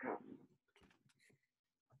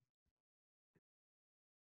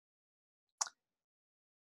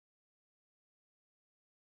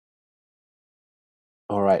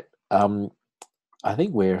 All right. I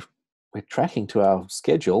think we're tracking to our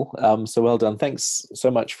schedule. So well done. Thanks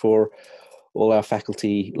so much for all our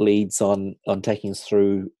faculty leads on taking us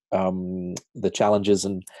through the challenges,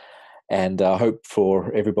 and I hope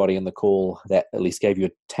for everybody on the call that at least gave you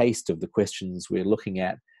a taste of the questions we're looking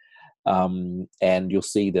at. And you'll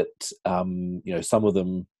see that some of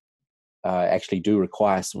them actually do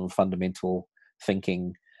require some fundamental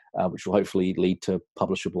thinking, which will hopefully lead to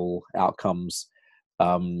publishable outcomes.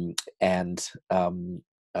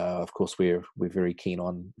 Of course, we're very keen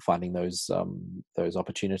on finding those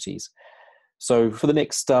opportunities. So for the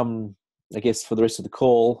next, I guess, for the rest of the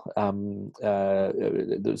call,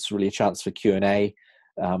 there's really a chance for Q&A.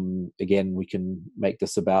 Again, we can make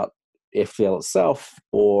this about FDL itself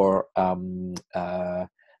or the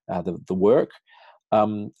work.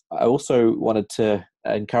 I also wanted to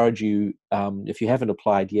encourage you, if you haven't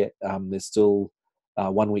applied yet, there's still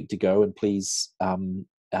 1 week to go, and please,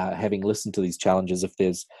 having listened to these challenges, if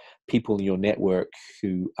there's people in your network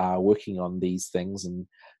who are working on these things and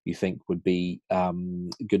you think would be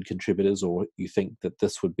good contributors, or you think that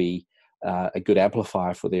this would be a good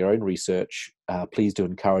amplifier for their own research, please do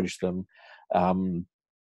encourage them. Send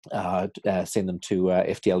them to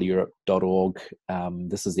fdleurope.org.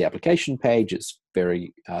 This is the application page. It's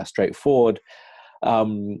very straightforward,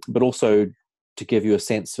 but also to give you a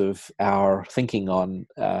sense of our thinking on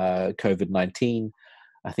COVID-19.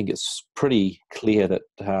 I think it's pretty clear that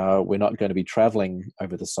we're not going to be traveling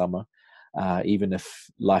over the summer, even if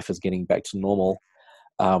life is getting back to normal.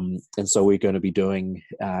 And so we're going to be doing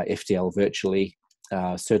FDL virtually,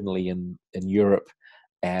 certainly in Europe,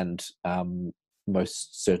 and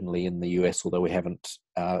most certainly in the US, although we haven't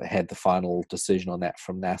had the final decision on that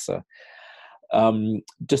from NASA.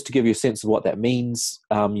 Just to give you a sense of what that means,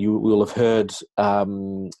 you will have heard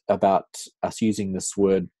about us using this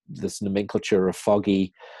word, this nomenclature of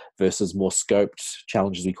foggy versus more scoped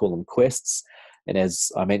challenges. We call them quests. And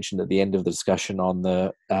as I mentioned at the end of the discussion on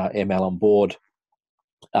the ML on board,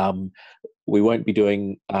 we won't be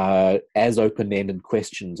doing as open-ended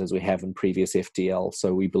questions as we have in previous FDL.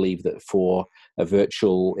 So we believe that for a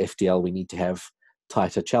virtual FDL, we need to have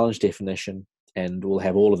tighter challenge definition, and we'll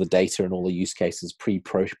have all of the data and all the use cases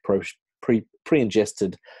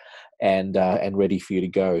pre-ingested and ready for you to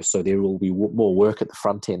go. So there will be more work at the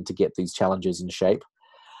front end to get these challenges in shape.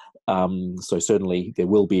 So certainly there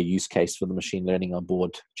will be a use case for the machine learning on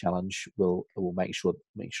board challenge. We'll make sure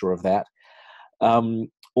of that.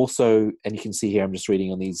 Also, and you can see here, I'm just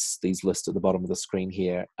reading on these lists at the bottom of the screen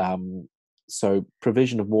here. So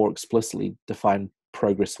provision of more explicitly defined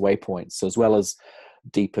progress waypoints. So as well as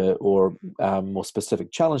deeper or more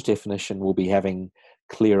specific challenge definition, we'll be having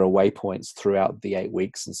clearer waypoints throughout the 8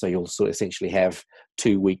 weeks. And so you'll sort of essentially have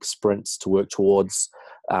 2-week sprints to work towards.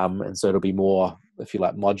 And so it'll be more, if you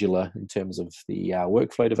like, modular in terms of the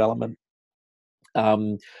workflow development.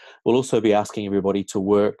 We'll also be asking everybody to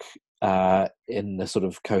work in a sort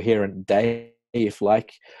of coherent day, if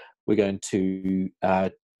like. We're going to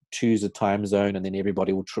choose a time zone, and then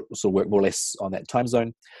everybody will sort of work more or less on that time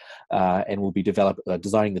zone, and we'll be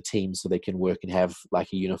designing the team so they can work and have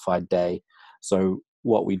like a unified day. So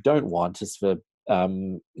what we don't want is for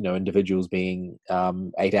individuals being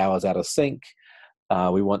 8 hours out of sync.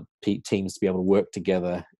 We want teams to be able to work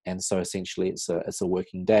together, and so essentially it's a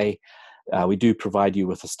working day. We do provide you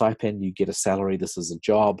with a stipend. You get a salary. This is a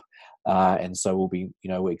job. And so we'll be,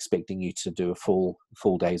 we're expecting you to do a full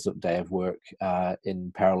day of work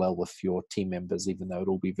in parallel with your team members, even though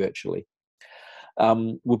it'll be virtually.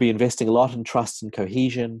 We'll be investing a lot in trust and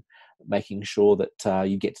cohesion, making sure that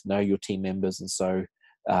you get to know your team members, and so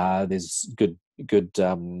there's good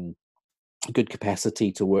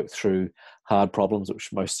capacity to work through hard problems, which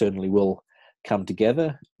most certainly will come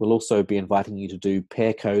together. We'll also be inviting you to do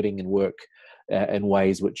pair coding and work in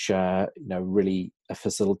ways which really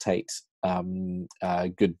facilitate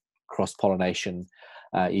good cross-pollination,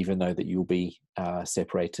 even though that you'll be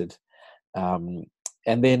separated. And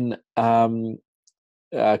then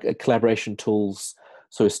collaboration tools.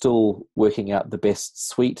 So we're still working out the best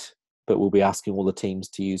suite, but we'll be asking all the teams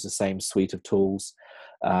to use the same suite of tools.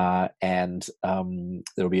 And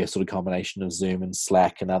there'll be a sort of combination of Zoom and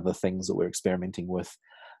Slack and other things that we're experimenting with.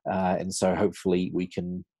 And so hopefully we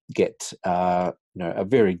can get a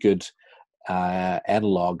very good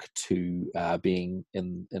analog to being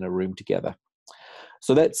in a room together.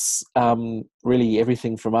 So that's really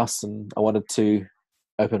everything from us, and I wanted to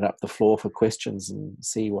open up the floor for questions and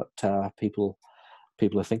see what people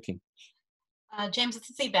are thinking. James,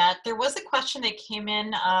 let's see that. There was a question that came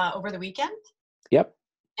in over the weekend. Yep.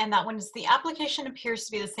 And that one is, the application appears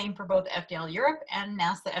to be the same for both FDL Europe and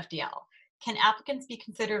NASA FDL. Can applicants be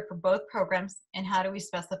considered for both programs, and how do we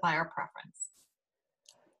specify our preference?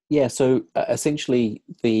 Yeah, so essentially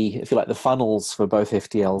the funnels for both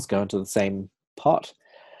FDLs go into the same pot.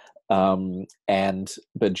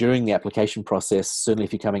 But during the application process, certainly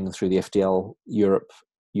if you're coming through the FDL Europe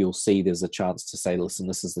you'll see there's a chance to say, listen,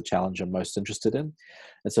 this is the challenge I'm most interested in.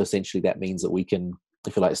 And so essentially that means that we can,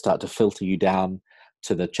 if you like, start to filter you down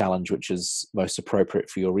to the challenge which is most appropriate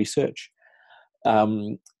for your research.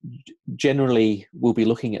 Generally, we'll be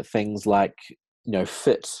looking at things like,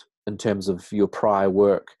 fit in terms of your prior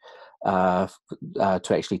work to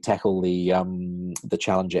actually tackle the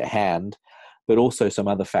challenge at hand, but also some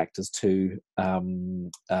other factors too,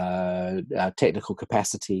 technical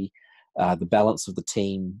capacity, the balance of the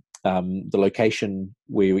team, the location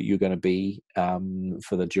where you're going to be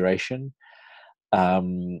for the duration,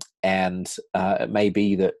 and it may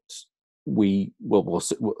be that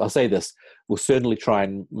I'll say this, we'll certainly try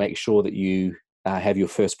and make sure that you have your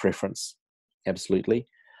first preference, absolutely,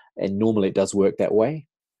 and normally it does work that way,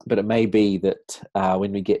 but it may be that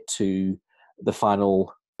when we get to the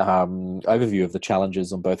final overview of the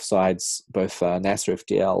challenges on both sides, both NASA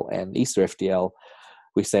FDL and ESA FDL,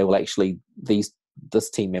 we say, well, actually, this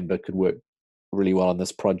team member could work really well on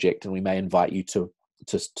this project, and we may invite you to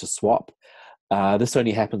swap. This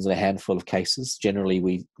only happens in a handful of cases. Generally,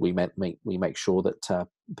 we make sure that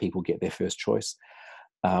people get their first choice,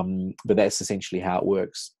 but that's essentially how it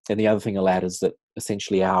works. And the other thing I'll add is that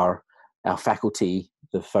essentially our faculty,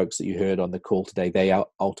 the folks that you heard on the call today, they are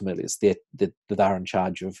ultimately they're in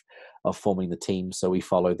charge of forming the team. So we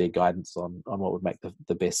follow their guidance on what would make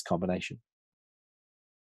the best combination.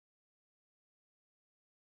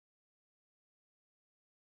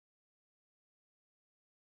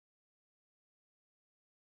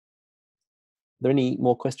 Are there any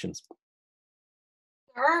more questions?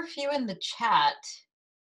 There are a few in the chat.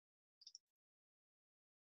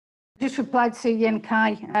 Just replied to Yen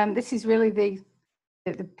Kai. This is really the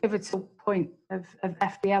pivotal point of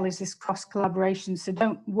FDL, is this cross collaboration. So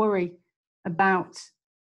don't worry about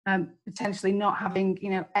potentially not having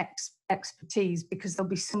expertise, because there'll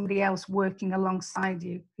be somebody else working alongside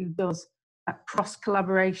you who does. That cross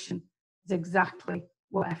collaboration is exactly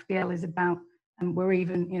what FDL is about. And we're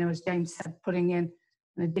even, as James said, putting in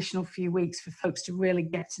an additional few weeks for folks to really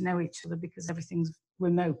get to know each other, because everything's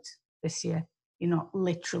remote this year. You're not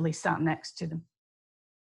literally sat next to them.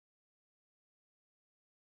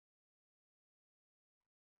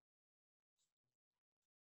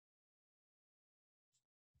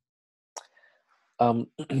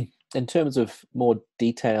 In terms of more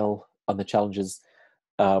detail on the challenges,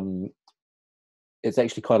 it's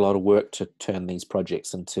actually quite a lot of work to turn these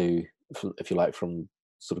projects into, if you like, from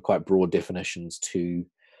sort of quite broad definitions to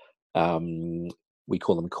we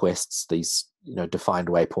call them quests, these defined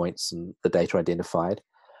waypoints and the data identified,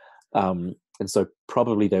 and so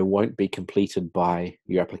probably they won't be completed by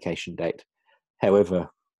your application date. However,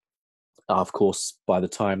 of course, by the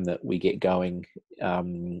time that we get going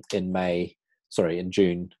in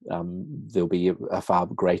June, there'll be a far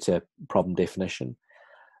greater problem definition.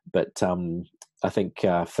 But I think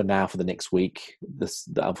for now, for the next week,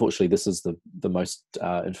 unfortunately, this is the most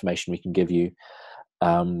information we can give you.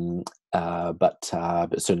 But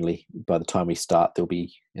certainly, by the time we start, there'll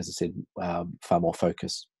be, as I said, far more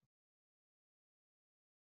focus.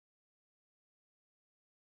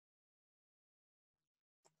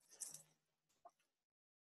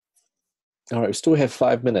 All right, we still have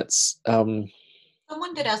 5 minutes. Someone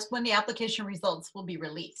did ask when the application results will be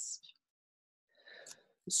released.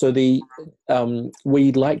 So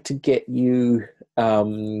we'd like to get you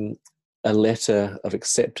a letter of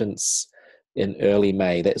acceptance in early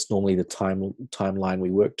May. That's normally the timeline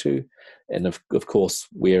we work to, and of course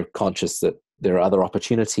we're conscious that there are other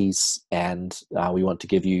opportunities, and we want to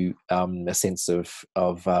give you a sense of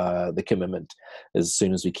the commitment as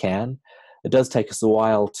soon as we can. It does take us a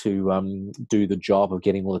while to do the job of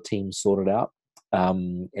getting all the teams sorted out,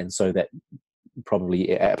 and so that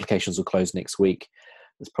probably applications will close next week.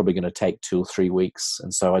 It's probably going to take 2 or 3 weeks,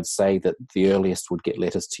 and so I'd say that the earliest would get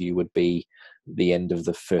letters to you would be the end of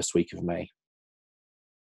the first week of May.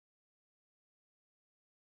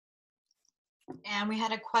 And we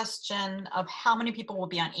had a question of how many people will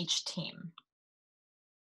be on each team.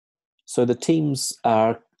 So the teams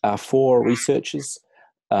are 4 researchers,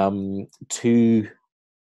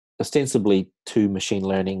 ostensibly 2 machine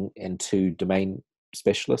learning and 2 domain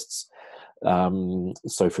specialists.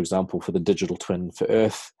 So, for example, for the digital twin for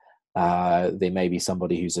Earth, there may be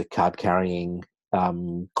somebody who's a card-carrying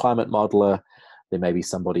climate modeler. There may be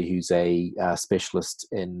somebody who's a specialist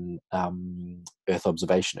in Earth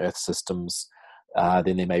observation, Earth systems.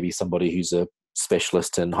 Then there may be somebody who's a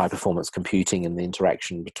specialist in high-performance computing and the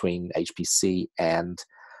interaction between HPC and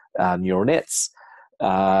neural nets.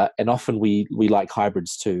 And often we like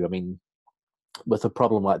hybrids too. I mean, with a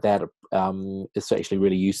problem like that, it's actually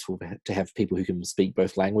really useful to have people who can speak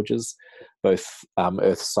both languages, both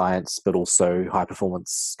earth science, but also high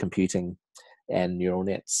performance computing and neural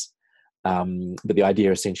nets. But the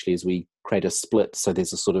idea essentially is we create a split, so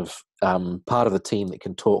there's a sort of part of the team that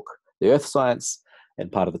can talk the earth science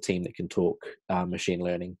and part of the team that can talk machine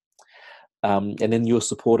learning. And then you're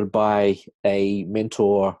supported by a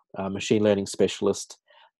mentor, machine learning specialist,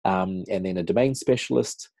 and then a domain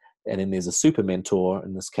specialist. And then there's a super mentor.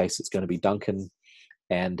 In this case, it's going to be Duncan.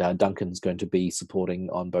 And Duncan's going to be supporting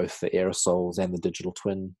on both the aerosols and the digital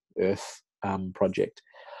twin Earth project.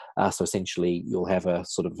 So essentially, you'll have a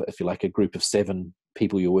sort of, if you like, a group of 7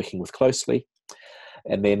 people you're working with closely.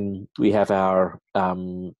 And then we have our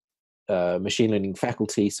machine learning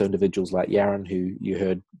faculty, so individuals like Yaron, who you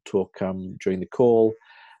heard talk during the call,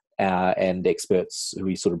 and experts who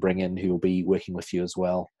we sort of bring in who will be working with you as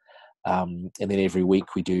well. And then every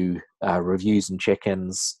week we do reviews and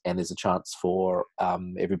check-ins, and there's a chance for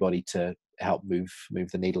everybody to help move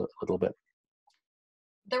the needle a little bit.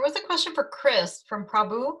 There was a question for Chris from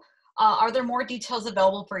Prabhu. Are there more details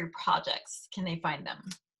available for your projects? Can they find them?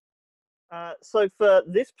 So for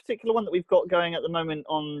this particular one that we've got going at the moment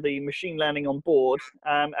on the machine learning on board,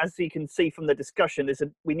 as you can see from the discussion,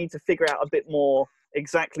 we need to figure out a bit more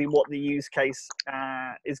exactly what the use case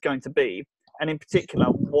is going to be. And in particular,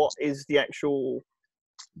 what is the actual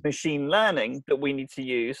machine learning that we need to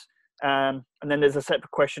use? And then there's a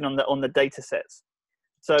separate question on the data sets.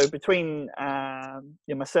 So between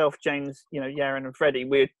myself, James, Yaron and Freddie,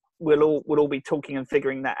 we'll all be talking and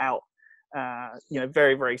figuring that out,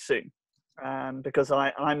 very, very soon. Because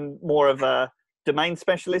I'm more of a domain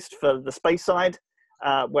specialist for the space side,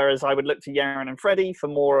 whereas I would look to Yaron and Freddie for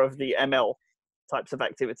more of the ML types of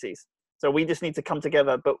activities. So we just need to come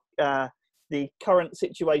together, but the current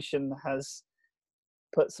situation has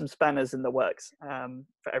put some spanners in the works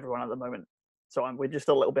for everyone at the moment. So we're just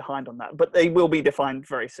a little behind on that, but they will be defined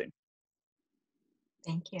very soon.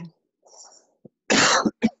 Thank you.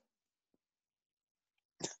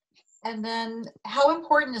 And then how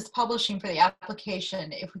important is publishing for the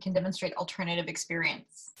application if we can demonstrate alternative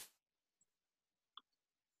experience?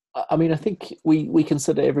 I mean, I think we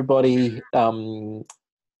consider everybody,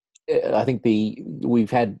 I think we've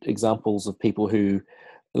had examples of people who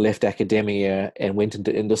left academia and went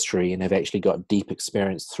into industry and have actually got deep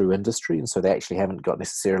experience through industry, and so they actually haven't got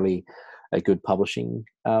necessarily a good publishing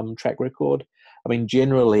track record. I mean,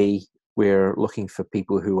 generally, we're looking for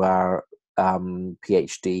people who are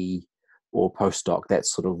PhD or postdoc.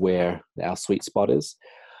 That's sort of where our sweet spot is.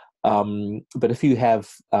 But if you have,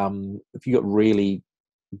 if you got really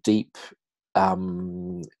deep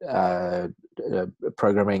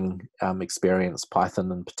programming experience,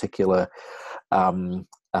 Python in particular,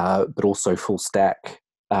 but also full stack,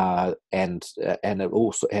 and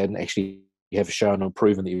actually you have shown or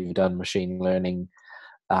proven that you've done machine learning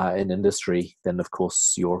in industry, then of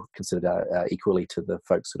course you're considered equally to the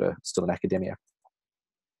folks that are still in academia.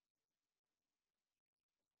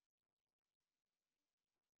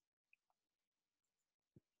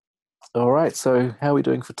 All right, so how are we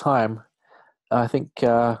doing for time? I think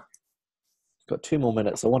got 2 more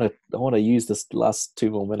minutes. I want to use this last 2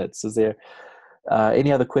 more minutes. Is there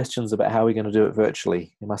any other questions about how we're going to do it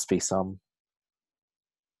virtually? There must be some.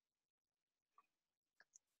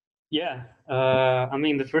 Yeah, I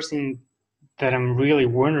mean, the first thing that I'm really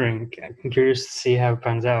wondering, I'm curious to see how it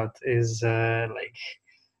pans out, is like,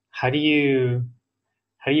 how do you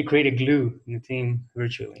create a glue in a team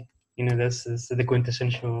virtually? That's the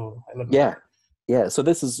quintessential element. Yeah. So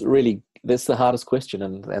that's the hardest question,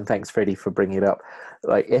 and thanks, Freddie, for bringing it up.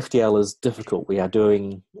 Like, FDL is difficult. We are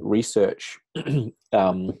doing research, and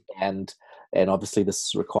obviously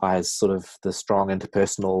this requires sort of the strong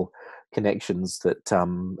interpersonal connections that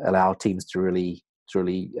allow teams to really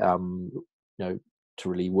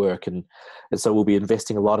work, and so we'll be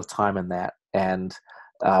investing a lot of time in that. And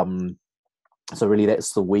so really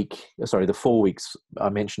that's the 4 weeks I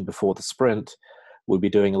mentioned before the sprint. We'll be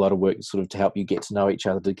doing a lot of work sort of to help you get to know each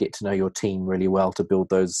other, to get to know your team really well, to build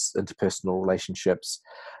those interpersonal relationships.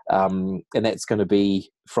 And that's going to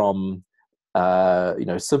be from,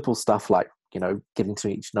 simple stuff like, getting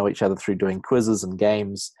to know each other through doing quizzes and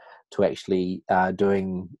games, to actually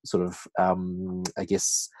doing sort of, I'm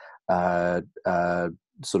going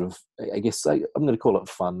to call it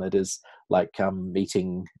fun. It is like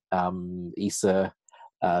meeting ESA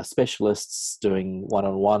specialists, doing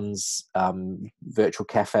one-on-ones, virtual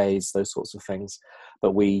cafes, those sorts of things.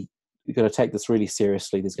 But we're going to take this really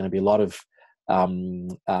seriously. There's going to be a lot of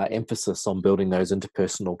emphasis on building those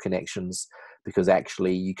interpersonal connections, because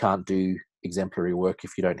actually you can't do exemplary work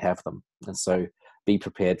if you don't have them. And so be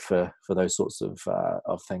prepared for those sorts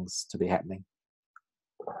of things to be happening.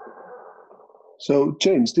 So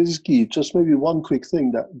James, this is key. Just maybe one quick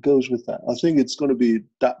thing that goes with that. I think it's going to be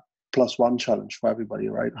that +1 challenge for everybody,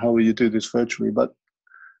 right? How will you do this virtually? But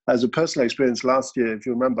as a personal experience last year, if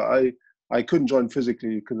you remember, I couldn't join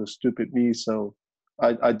physically because of stupid me. So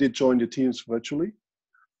I did join the teams virtually.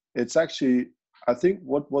 It's actually, I think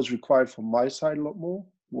what was required from my side a lot more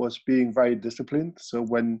was being very disciplined. So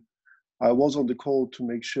when I was on the call, to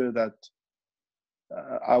make sure that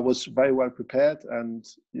I was very well prepared. And,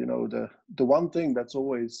 you know, the one thing that's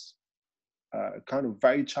always kind of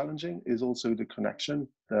very challenging is also the connection,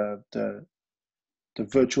 the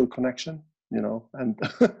virtual connection, you know. And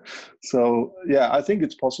so, yeah, I think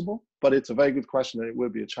it's possible, but it's a very good question, and it will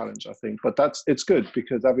be a challenge, I think. But it's good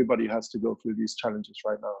because everybody has to go through these challenges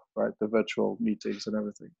right now, right? The virtual meetings and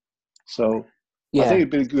everything. So yeah. I think it'd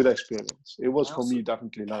be a good experience. It was for me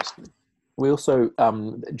definitely last year. We also,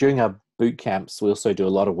 during our boot camps, we also do a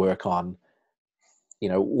lot of work on, you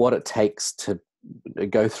know, what it takes to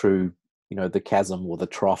go through, you know, the chasm or the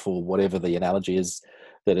trough or whatever the analogy is,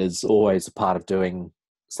 that is always a part of doing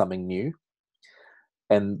something new.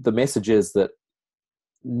 And the message is that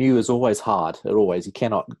new is always hard. You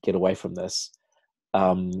cannot get away from this.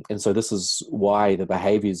 And so this is why the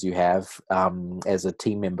behaviors you have as a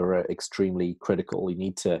team member are extremely critical.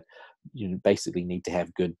 You basically need to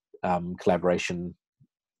have good collaboration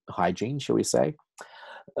hygiene, shall we say.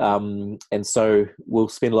 And so we'll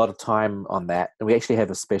spend a lot of time on that. And we actually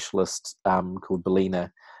have a specialist called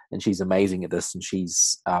Belina, and she's amazing at this, and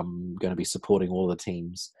she's going to be supporting all the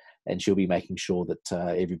teams, and she'll be making sure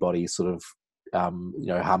that everybody's sort of you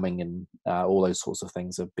know, humming, and all those sorts of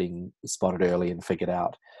things are being spotted early and figured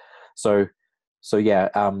out. So yeah,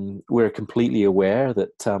 we're completely aware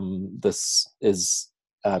that this is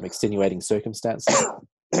extenuating circumstances,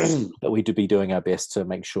 but we do be doing our best to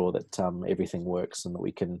make sure that everything works and that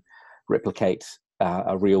we can replicate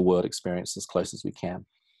a real world experience as close as we can.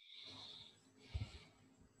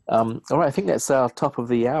 All right, I think that's our top of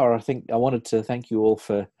the hour. I think I wanted to thank you all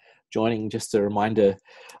for joining. Just a reminder,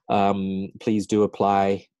 please do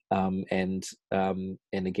apply. And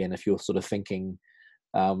again, if you're sort of thinking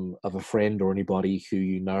of a friend or anybody who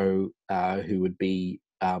you know who would be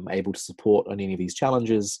able to support on any of these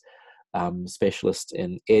challenges, specialist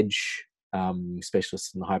in edge,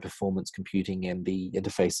 specialists in high performance computing and the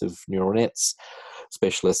interface of neural nets,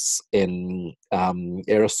 specialists in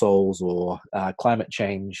aerosols or climate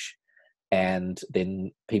change, and then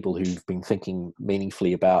people who've been thinking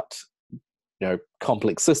meaningfully about, you know,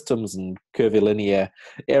 complex systems and curvilinear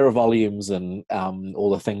error volumes and all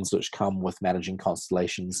the things which come with managing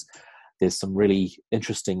constellations. There's some really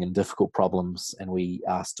interesting and difficult problems, and we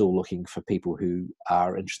are still looking for people who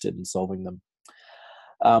are interested in solving them.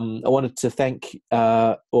 I wanted to thank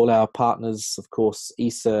all our partners, of course,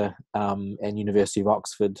 ESA and University of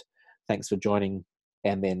Oxford. Thanks for joining.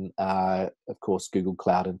 And then, of course, Google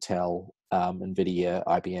Cloud, Intel, NVIDIA,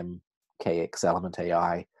 IBM, KX, Element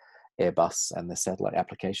AI, Airbus, and the Satellite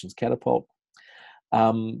Applications Catapult.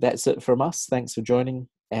 That's it from us. Thanks for joining,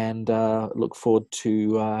 and look forward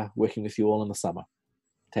to working with you all in the summer.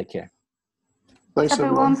 Take care. Thanks,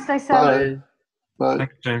 everyone. Stay safe. Bye. Bye.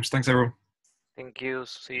 Thanks, James. Thanks, everyone. Thank you.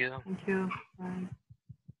 See you. Thank you. Bye.